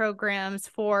pilot programs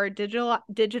for digital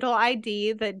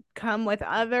ID that come with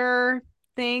other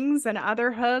things and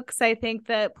other hooks. I think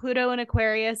that Pluto and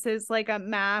Aquarius is like a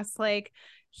mass like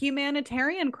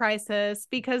humanitarian crisis,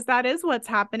 because that is what's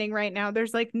happening right now.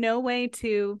 There's like no way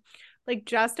to like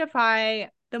justify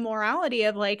the morality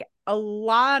of like a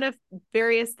lot of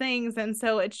various things. And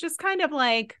so it's just kind of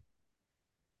like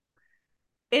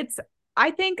it's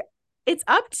I think it's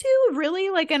up to really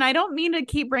like, and I don't mean to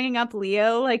keep bringing up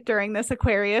Leo like during this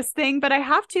Aquarius thing, but I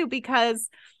have to, because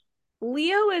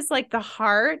Leo is like the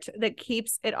heart that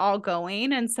keeps it all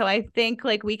going. And so I think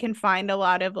like we can find a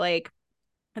lot of like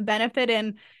benefit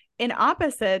in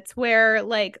opposites, where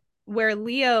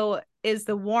Leo is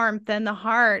the warmth and the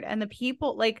heart and the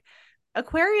people. Like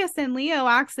Aquarius and Leo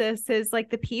axis is like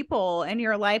the people in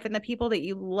your life and the people that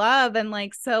you love. And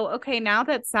like, so, okay, now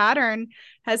that Saturn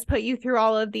has put you through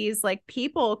all of these like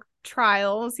people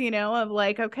trials, of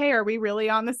like, okay, are we really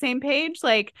on the same page?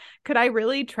 Like, could I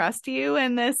really trust you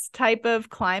in this type of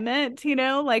climate,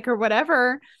 like, or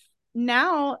whatever?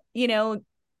 Now,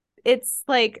 it's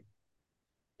like,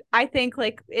 I think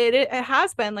like it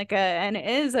has been like and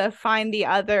is a find the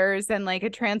others and like a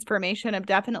transformation of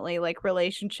definitely like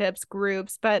relationships,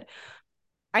 groups. But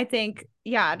I think,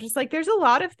 yeah, just like there's a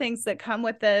lot of things that come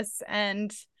with this.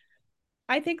 And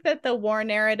I think that the war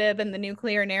narrative and the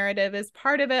nuclear narrative is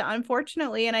part of it,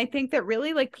 unfortunately. And I think that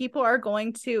really like people are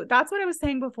going to, that's what I was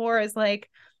saying before, is like,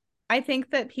 I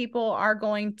think that people are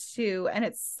going to, and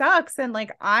it sucks. And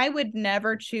like, I would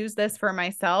never choose this for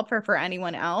myself or for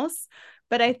anyone else.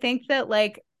 But I think that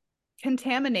like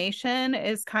contamination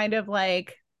is kind of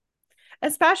like,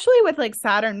 especially with like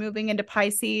Saturn moving into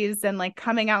Pisces and like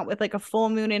coming out with like a full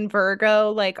moon in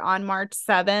Virgo, like on March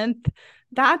 7th,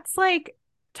 that's like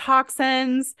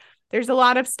toxins. There's a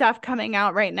lot of stuff coming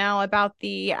out right now about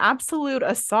the absolute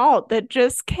assault that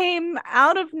just came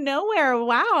out of nowhere.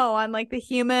 Wow. On like the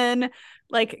human,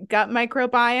 like gut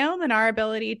microbiome and our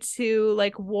ability to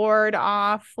like ward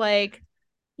off, like,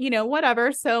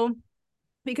 whatever. So,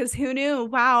 because who knew?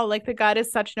 Wow, like the gut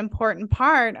is such an important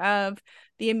part of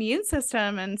the immune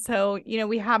system. And so,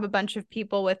 we have a bunch of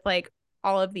people with like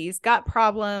all of these gut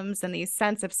problems and these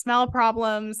sense of smell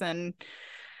problems. And,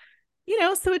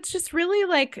 so it's just really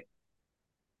like,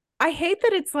 I hate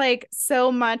that it's like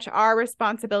so much our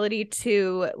responsibility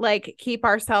to like keep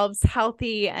ourselves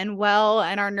healthy and well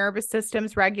and our nervous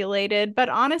systems regulated. But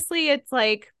honestly, it's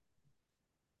like,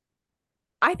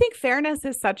 I think fairness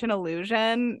is such an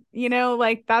illusion,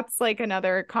 like that's like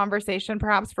another conversation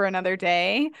perhaps for another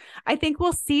day. I think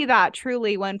we'll see that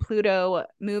truly when Pluto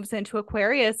moves into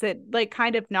Aquarius. It like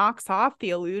kind of knocks off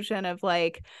the illusion of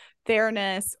like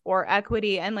fairness or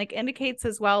equity, and like indicates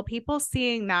as well people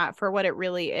seeing that for what it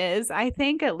really is. I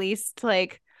think at least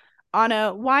like on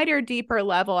a wider, deeper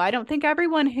level, I don't think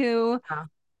everyone who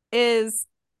is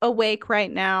awake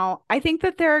right now, I think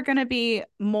that there are going to be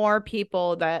more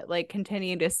people that like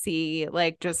continue to see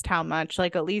like just how much,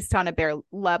 like at least on a bare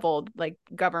level, like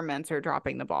governments are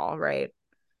dropping the ball, right?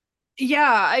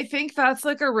 Yeah, I think that's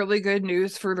like a really good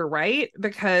news for the right,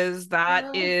 because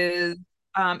that Yeah. is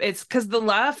it's because the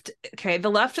left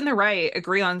and the right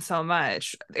agree on so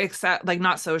much, except like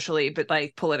not socially, but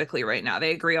like politically right now.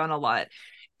 They agree on a lot,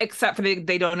 except for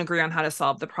they don't agree on how to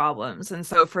solve the problems. And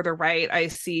so for the right, I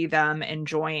see them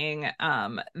enjoying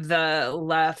the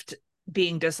left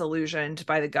being disillusioned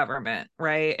by the government,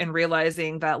 right? And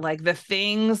realizing that like the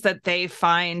things that they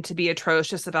find to be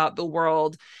atrocious about the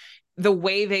world, the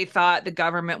way they thought the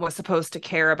government was supposed to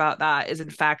care about that is in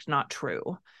fact not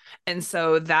true. And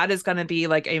so that is going to be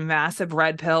like a massive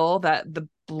red pill that the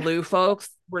blue folks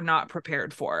were not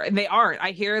prepared for. And they aren't.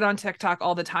 I hear it on TikTok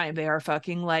all the time. They are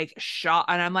fucking like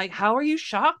shocked. And I'm like, how are you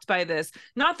shocked by this?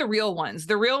 Not the real ones.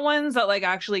 The real ones that like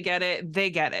actually get it, they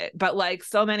get it. But like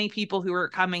so many people who are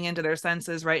coming into their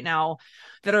senses right now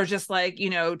that are just like,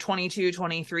 22,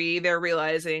 23, they're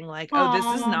realizing like, oh, this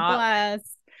is Oh, not,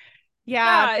 bless.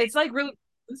 Yeah. yeah, it's like really,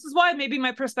 this is why maybe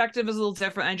my perspective is a little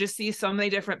different. I just see so many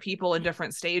different people in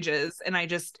different stages, and I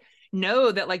just know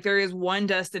that like there is one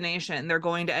destination they're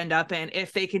going to end up in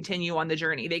if they continue on the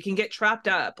journey. They can get trapped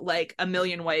up like a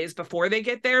million ways before they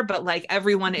get there, but like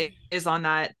everyone is on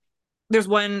that. There's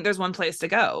one place to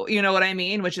go, you know what I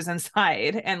mean, which is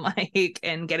inside and like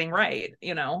and getting right,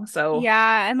 so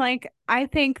Yeah. And like, I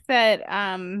think that,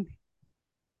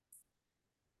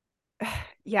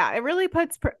 yeah, it really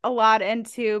puts a lot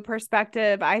into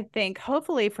perspective, I think,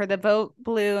 hopefully for the vote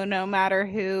blue, no matter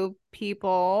who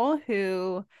people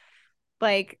who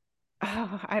like,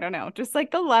 I don't know, just like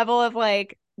the level of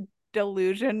like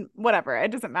delusion, whatever,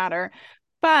 it doesn't matter.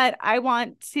 But I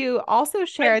want to also I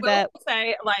share will that.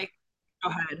 say like Go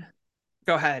ahead.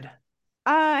 Go ahead.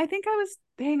 I think I was,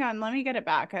 hang on, let me get it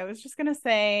back. I was just gonna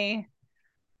say,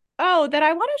 oh, that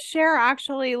I want to share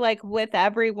actually like with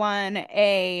everyone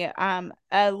a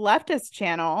leftist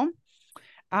channel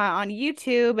on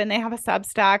YouTube, and they have a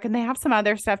Substack, and they have some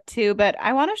other stuff too. But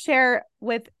I want to share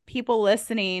with people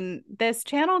listening this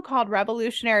channel called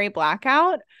Revolutionary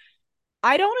Blackout.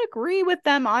 I don't agree with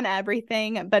them on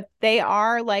everything, but they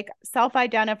are like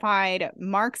self-identified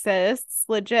Marxists,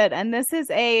 legit. And this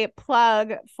is a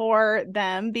plug for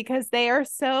them because they are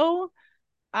so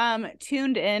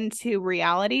tuned into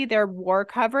reality. Their war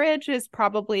coverage is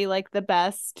probably like the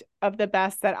best of the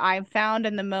best that I've found,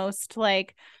 and the most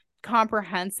like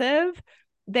comprehensive.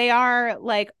 They are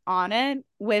like on it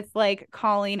with like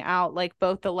calling out like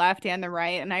both the left and the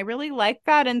right, and I really like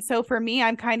that. And so for me,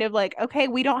 I'm kind of like, okay,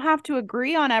 we don't have to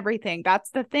agree on everything.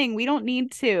 That's the thing, we don't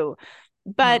need to,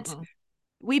 but Mm-mm.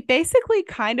 we basically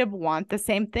kind of want the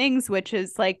same things, which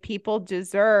is like people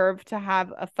deserve to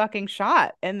have a fucking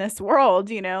shot in this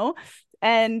world, you know?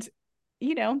 And,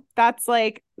 you know, that's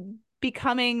like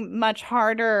becoming much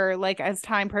harder, like as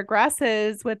time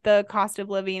progresses with the cost of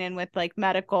living and with like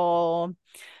medical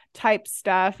type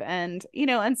stuff. And, you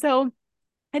know, and so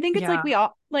I think it's like Yeah. we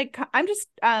all like, I'm just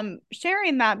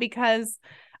sharing that because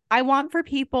I want for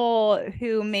people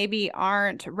who maybe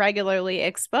aren't regularly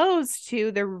exposed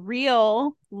to the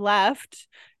real left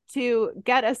to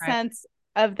get a Right. sense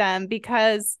of them,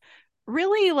 because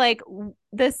really like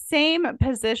the same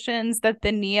positions that the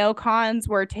neocons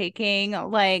were taking,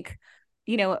 like,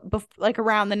 you know, like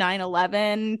around the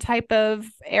 9/11 type of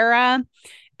era,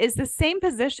 is the same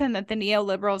position that the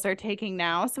neoliberals are taking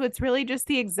now. So it's really just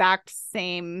the exact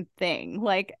same thing.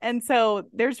 Like, and so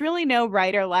there's really no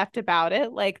right or left about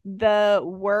it. Like, the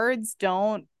words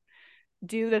don't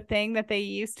do the thing that they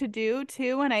used to do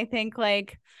too. And I think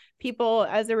like people,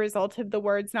 as a result of the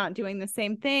words not doing the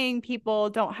same thing,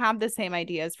 people don't have the same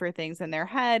ideas for things in their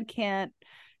head, can't,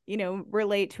 you know,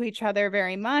 relate to each other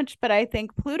very much. But I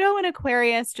think Pluto and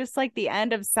Aquarius, just like the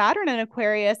end of Saturn and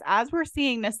Aquarius, as we're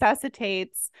seeing,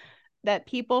 necessitates that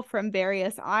people from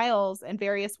various aisles and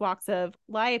various walks of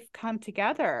life come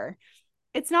together.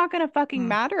 It's not going to fucking Mm.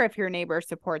 matter if your neighbor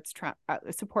supports Trump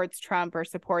or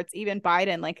supports even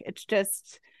Biden. Like, it's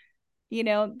just, you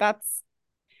know, that's,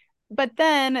 but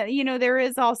then, you know, there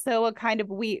is also a kind of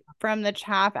wheat from the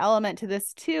chaff element to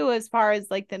this too, as far as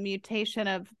like the mutation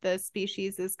of the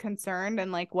species is concerned,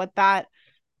 and like what that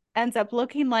ends up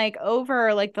looking like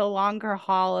over like the longer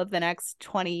haul of the next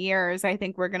 20 years. I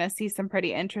think we're going to see some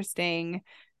pretty interesting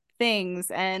things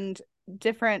and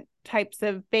different types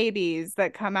of babies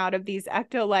that come out of these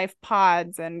ectolife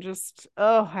pods, and just,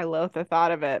 oh, I loathe the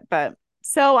thought of it, but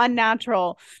so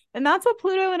unnatural. And that's what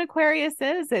Pluto and Aquarius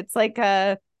is. It's like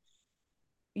a,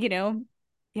 you know,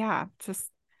 yeah, just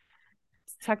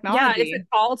Yeah, it's a technology.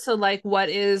 call to like what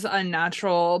is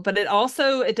unnatural, but it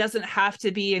also it doesn't have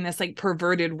to be in this like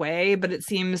perverted way, but it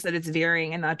seems that it's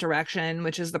veering in that direction,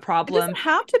 which is the It problem. doesn't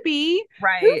have to be.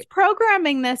 Who's Right.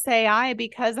 programming this AI?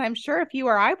 Because I'm sure if you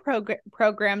or I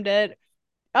programmed it,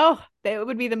 oh, it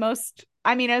would be the most,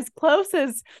 I mean, as close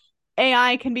as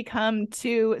AI can become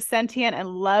to sentient and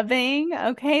loving,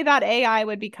 okay, that AI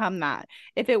would become that.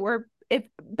 If it were, if,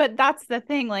 but that's the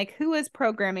thing, like, who is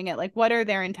programming it? Like, what are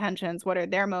their intentions? What are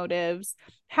their motives?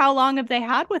 How long have they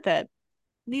had with it?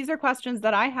 These are questions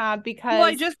that I have Well,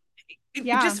 I because, just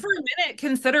yeah, just for a minute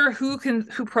consider who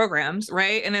programs,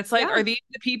 right? And it's like, yeah, are these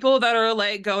the people that are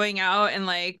like going out and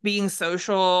like being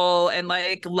social and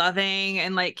like loving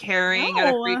and like caring at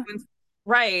a no, frequency?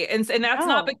 Right. And that's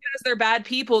not no. because they're bad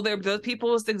people. Those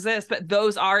people just exist, but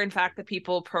those are in fact the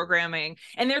people programming.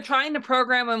 And they're trying to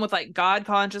program them with like God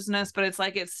consciousness, but it's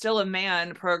like it's still a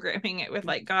man programming it with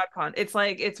like it's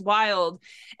like it's wild.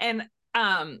 And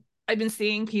I've been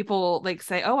seeing people like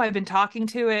say, "Oh, I've been talking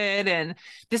to it, and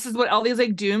this is what all these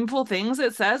like doomful things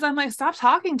it says." I'm like, stop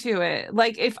talking to it.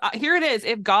 Like, if here it is,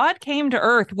 if God came to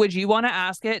Earth, would you want to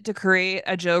ask it to create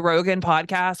a Joe Rogan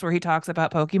podcast where he talks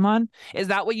about Pokemon? Is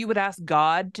that what you would ask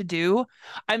God to do?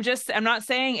 I'm not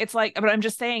saying it's like, but I'm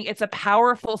just saying it's a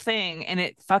powerful thing, and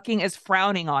it fucking is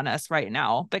frowning on us right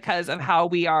now because of how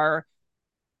we are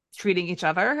treating each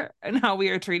other and how we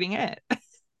are treating it.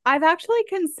 I've actually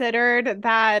considered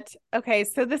that. Okay,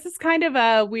 so this is kind of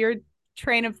a weird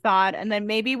train of thought, and then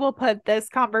maybe we'll put this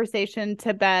conversation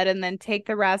to bed and then take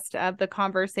the rest of the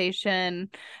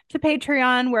conversation to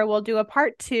Patreon, where we'll do a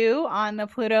part two on the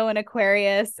Pluto and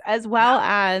Aquarius, as well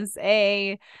Yeah. as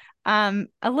a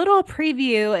little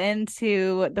preview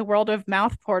into the world of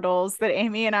mouth portals that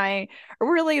Amy and I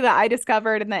really, that I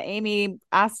discovered, and that Amy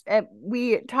asked,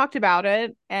 we talked about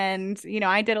it, and you know,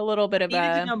 I did a little bit of Needed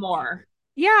to a, know more.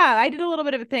 Yeah, I did a little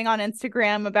bit of a thing on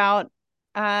Instagram about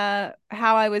how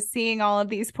I was seeing all of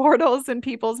these portals in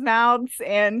people's mouths.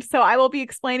 And so I will be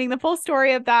explaining the full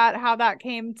story of that, how that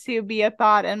came to be a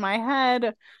thought in my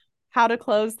head, how to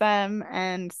close them,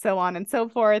 and so on and so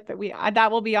forth.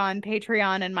 That will be on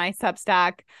Patreon and my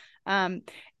Substack. Um,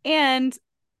 and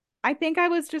I think I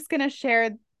was just going to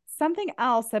share something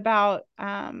else about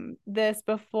this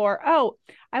before. Oh,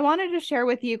 I wanted to share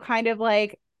with you kind of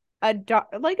like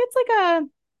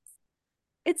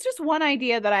it's just one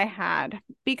idea that I had,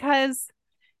 because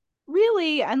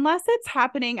really, unless it's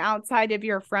happening outside of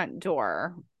your front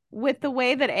door, with the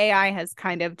way that AI has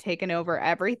kind of taken over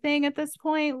everything at this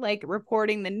point, like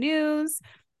reporting the news,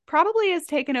 probably has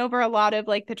taken over a lot of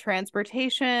like the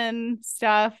transportation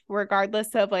stuff,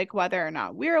 regardless of like whether or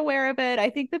not we're aware of it. I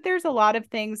think that there's a lot of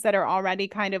things that are already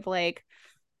kind of like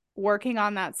working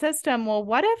on that system. Well,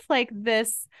 what if like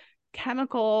this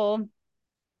chemical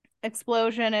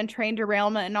explosion and train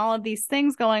derailment and all of these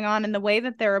things going on, and the way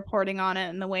that they're reporting on it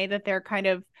and the way that they're kind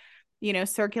of,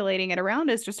 circulating it around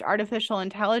is just artificial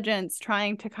intelligence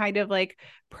trying to kind of like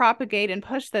propagate and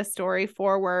push this story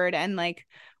forward? And like,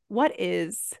 what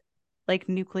is like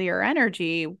nuclear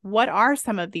energy? What are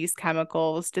some of these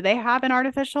chemicals? Do they have an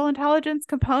artificial intelligence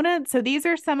component? So these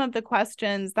are some of the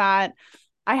questions that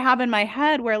I have in my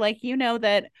head, where like,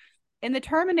 that in the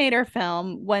Terminator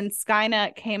film, when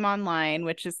Skynet came online,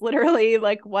 which is literally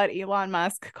like what Elon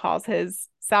Musk calls his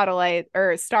satellite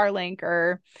or Starlink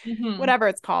or Mm-hmm. whatever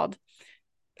it's called,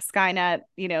 Skynet,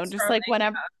 just like Starlink.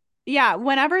 whenever, yeah,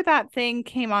 whenever that thing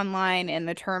came online in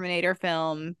the Terminator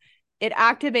film, it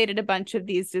activated a bunch of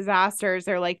these disasters,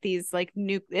 or like these like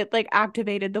it like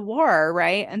activated the war,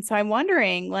 right? And so I'm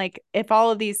wondering like if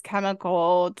all of these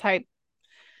chemical type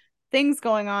things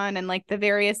going on, and like the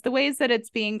ways that it's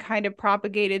being kind of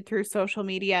propagated through social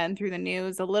media and through the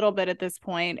news a little bit at this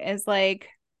point, is like,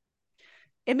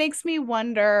 it makes me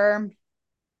wonder,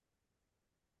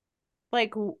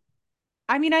 like,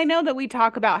 I mean, I know that we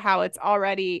talk about how it's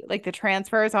already like the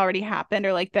transfer has already happened,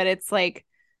 or like that it's like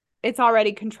it's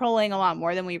already controlling a lot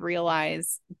more than we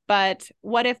realize. But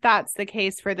what if that's the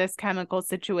case for this chemical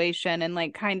situation, and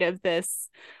like kind of this,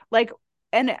 like,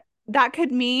 and that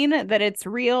could mean that it's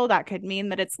real. That could mean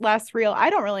that it's less real. I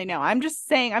don't really know. I'm just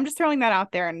saying, I'm just throwing that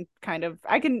out there, and kind of,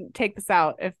 I can take this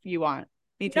out if you want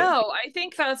me to. No, I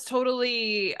think that's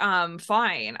totally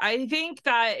fine. I think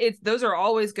that it's those are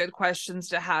always good questions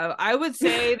to have. I would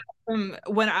say that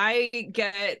when I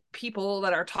get people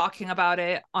that are talking about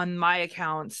it on my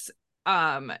accounts,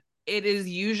 um it is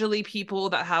usually people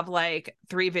that have like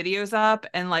 3 videos up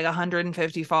and like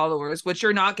 150 followers, which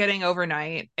you're not getting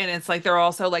overnight. And it's like they're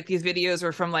also like these videos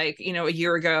were from like, a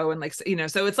year ago, and like,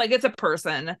 so it's like it's a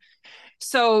person.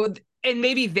 So, and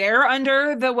maybe they're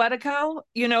under the Wetico,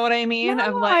 you know what I No, mean?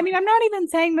 Of no, like, I mean, I'm not even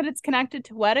saying that it's connected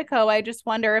to Wetico. I just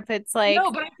wonder if it's no,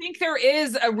 like, but I think there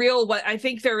is a real what I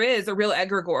think there is a real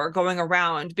egregore going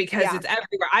around because yeah, it's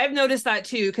everywhere. I've noticed that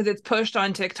too because it's pushed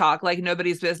on TikTok like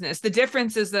nobody's business. The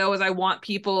difference is though is I want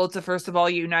people to first of all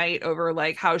unite over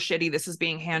like how shitty this is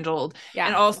being handled.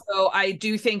 And yeah, also I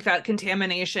do think that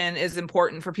contamination is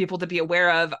important for people to be aware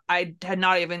of. I had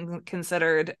not even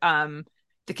considered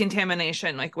the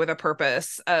contamination like with a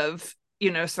purpose of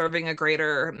serving a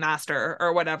greater master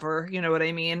or whatever, you know what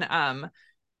I mean?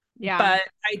 yeah, But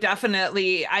I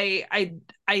definitely I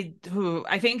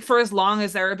think for as long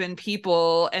as there have been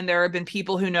people and there have been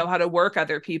people who know how to work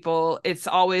other people, it's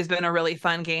always been a really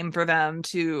fun game for them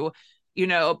to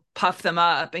puff them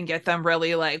up and get them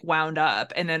really like wound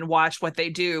up and then watch what they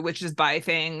do, which is buy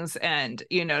things and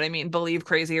you know what I mean, believe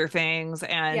crazier things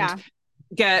and yeah,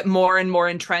 get more and more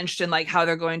entrenched in like how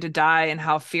they're going to die and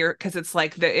how fear because it's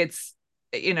like it's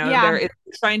yeah. they're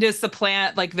it's trying to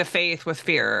supplant like the faith with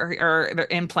fear or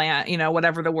the implant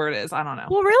whatever the word is, I don't know.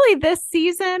 Well, really, this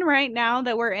season right now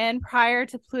that we're in, prior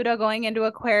to Pluto going into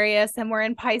Aquarius, and we're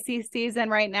in Pisces season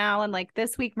right now, and like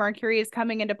this week, Mercury is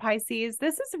coming into Pisces.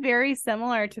 This is very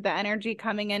similar to the energy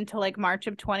coming into like March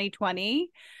of 2020.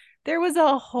 There was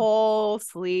a whole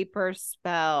sleeper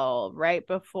spell right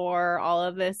before all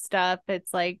of this stuff.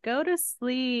 It's like, go to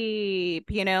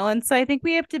sleep, And so I think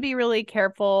we have to be really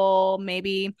careful,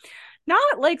 maybe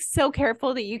not like so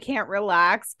careful that you can't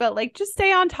relax, but like just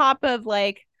stay on top of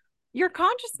like your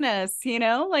consciousness,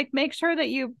 like make sure that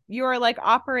you're like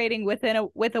operating with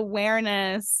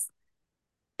awareness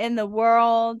in the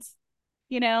world,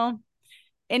 you know,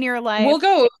 in your life. We'll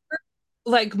go over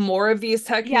like more of these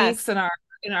Yes. techniques in our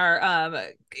in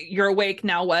our You're Awake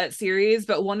Now What series,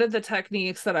 but one of the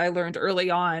techniques that I learned early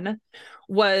on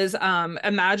was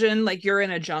imagine like you're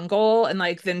in a jungle and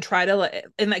like then try to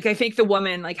and like I think the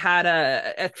woman like had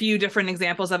a few different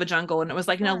examples of a jungle, and it was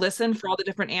like, now Sure. listen for all the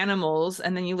different animals,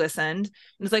 and then you listened,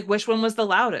 and it's like which one was the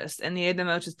loudest and needed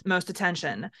the most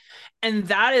attention. And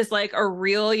that is like a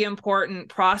really important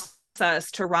process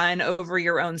to run over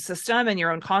your own system and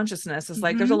your own consciousness. Is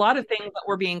like there's a Mm-hmm. lot of things that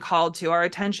we're being called to. Our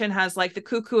attention has like the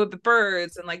cuckoo of the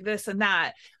birds and like this and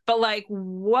that, but like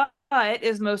what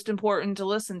is most important to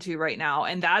listen to right now,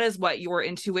 and that is what your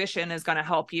intuition is going to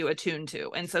help you attune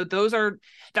to. And so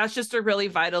that's just a really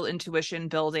vital intuition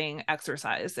building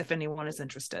exercise if anyone is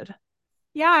interested.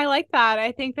 Yeah, I like that.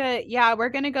 I think that, yeah, we're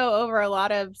going to go over a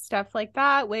lot of stuff like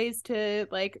that, ways to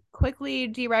like quickly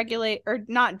deregulate or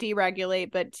not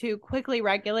deregulate, but to quickly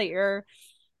regulate your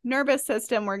nervous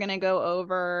system. We're going to go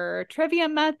over trivia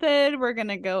method. We're going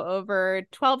to go over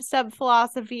 12-step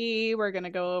philosophy. We're going to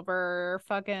go over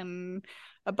fucking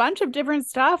a bunch of different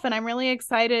stuff. And I'm really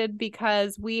excited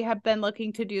because we have been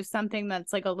looking to do something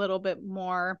that's like a little bit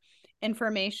more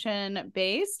information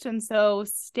based. And so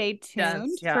stay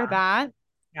tuned Yes, for yeah, that.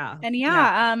 yeah, And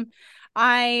yeah. yeah,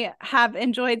 I have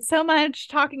enjoyed so much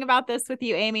talking about this with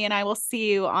you, Amy, and I will see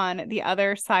you on the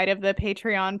other side of the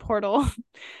Patreon portal.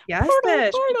 Yes, Portal,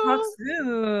 bitch, we'll talk portal.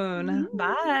 soon.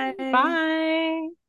 Bye. Bye.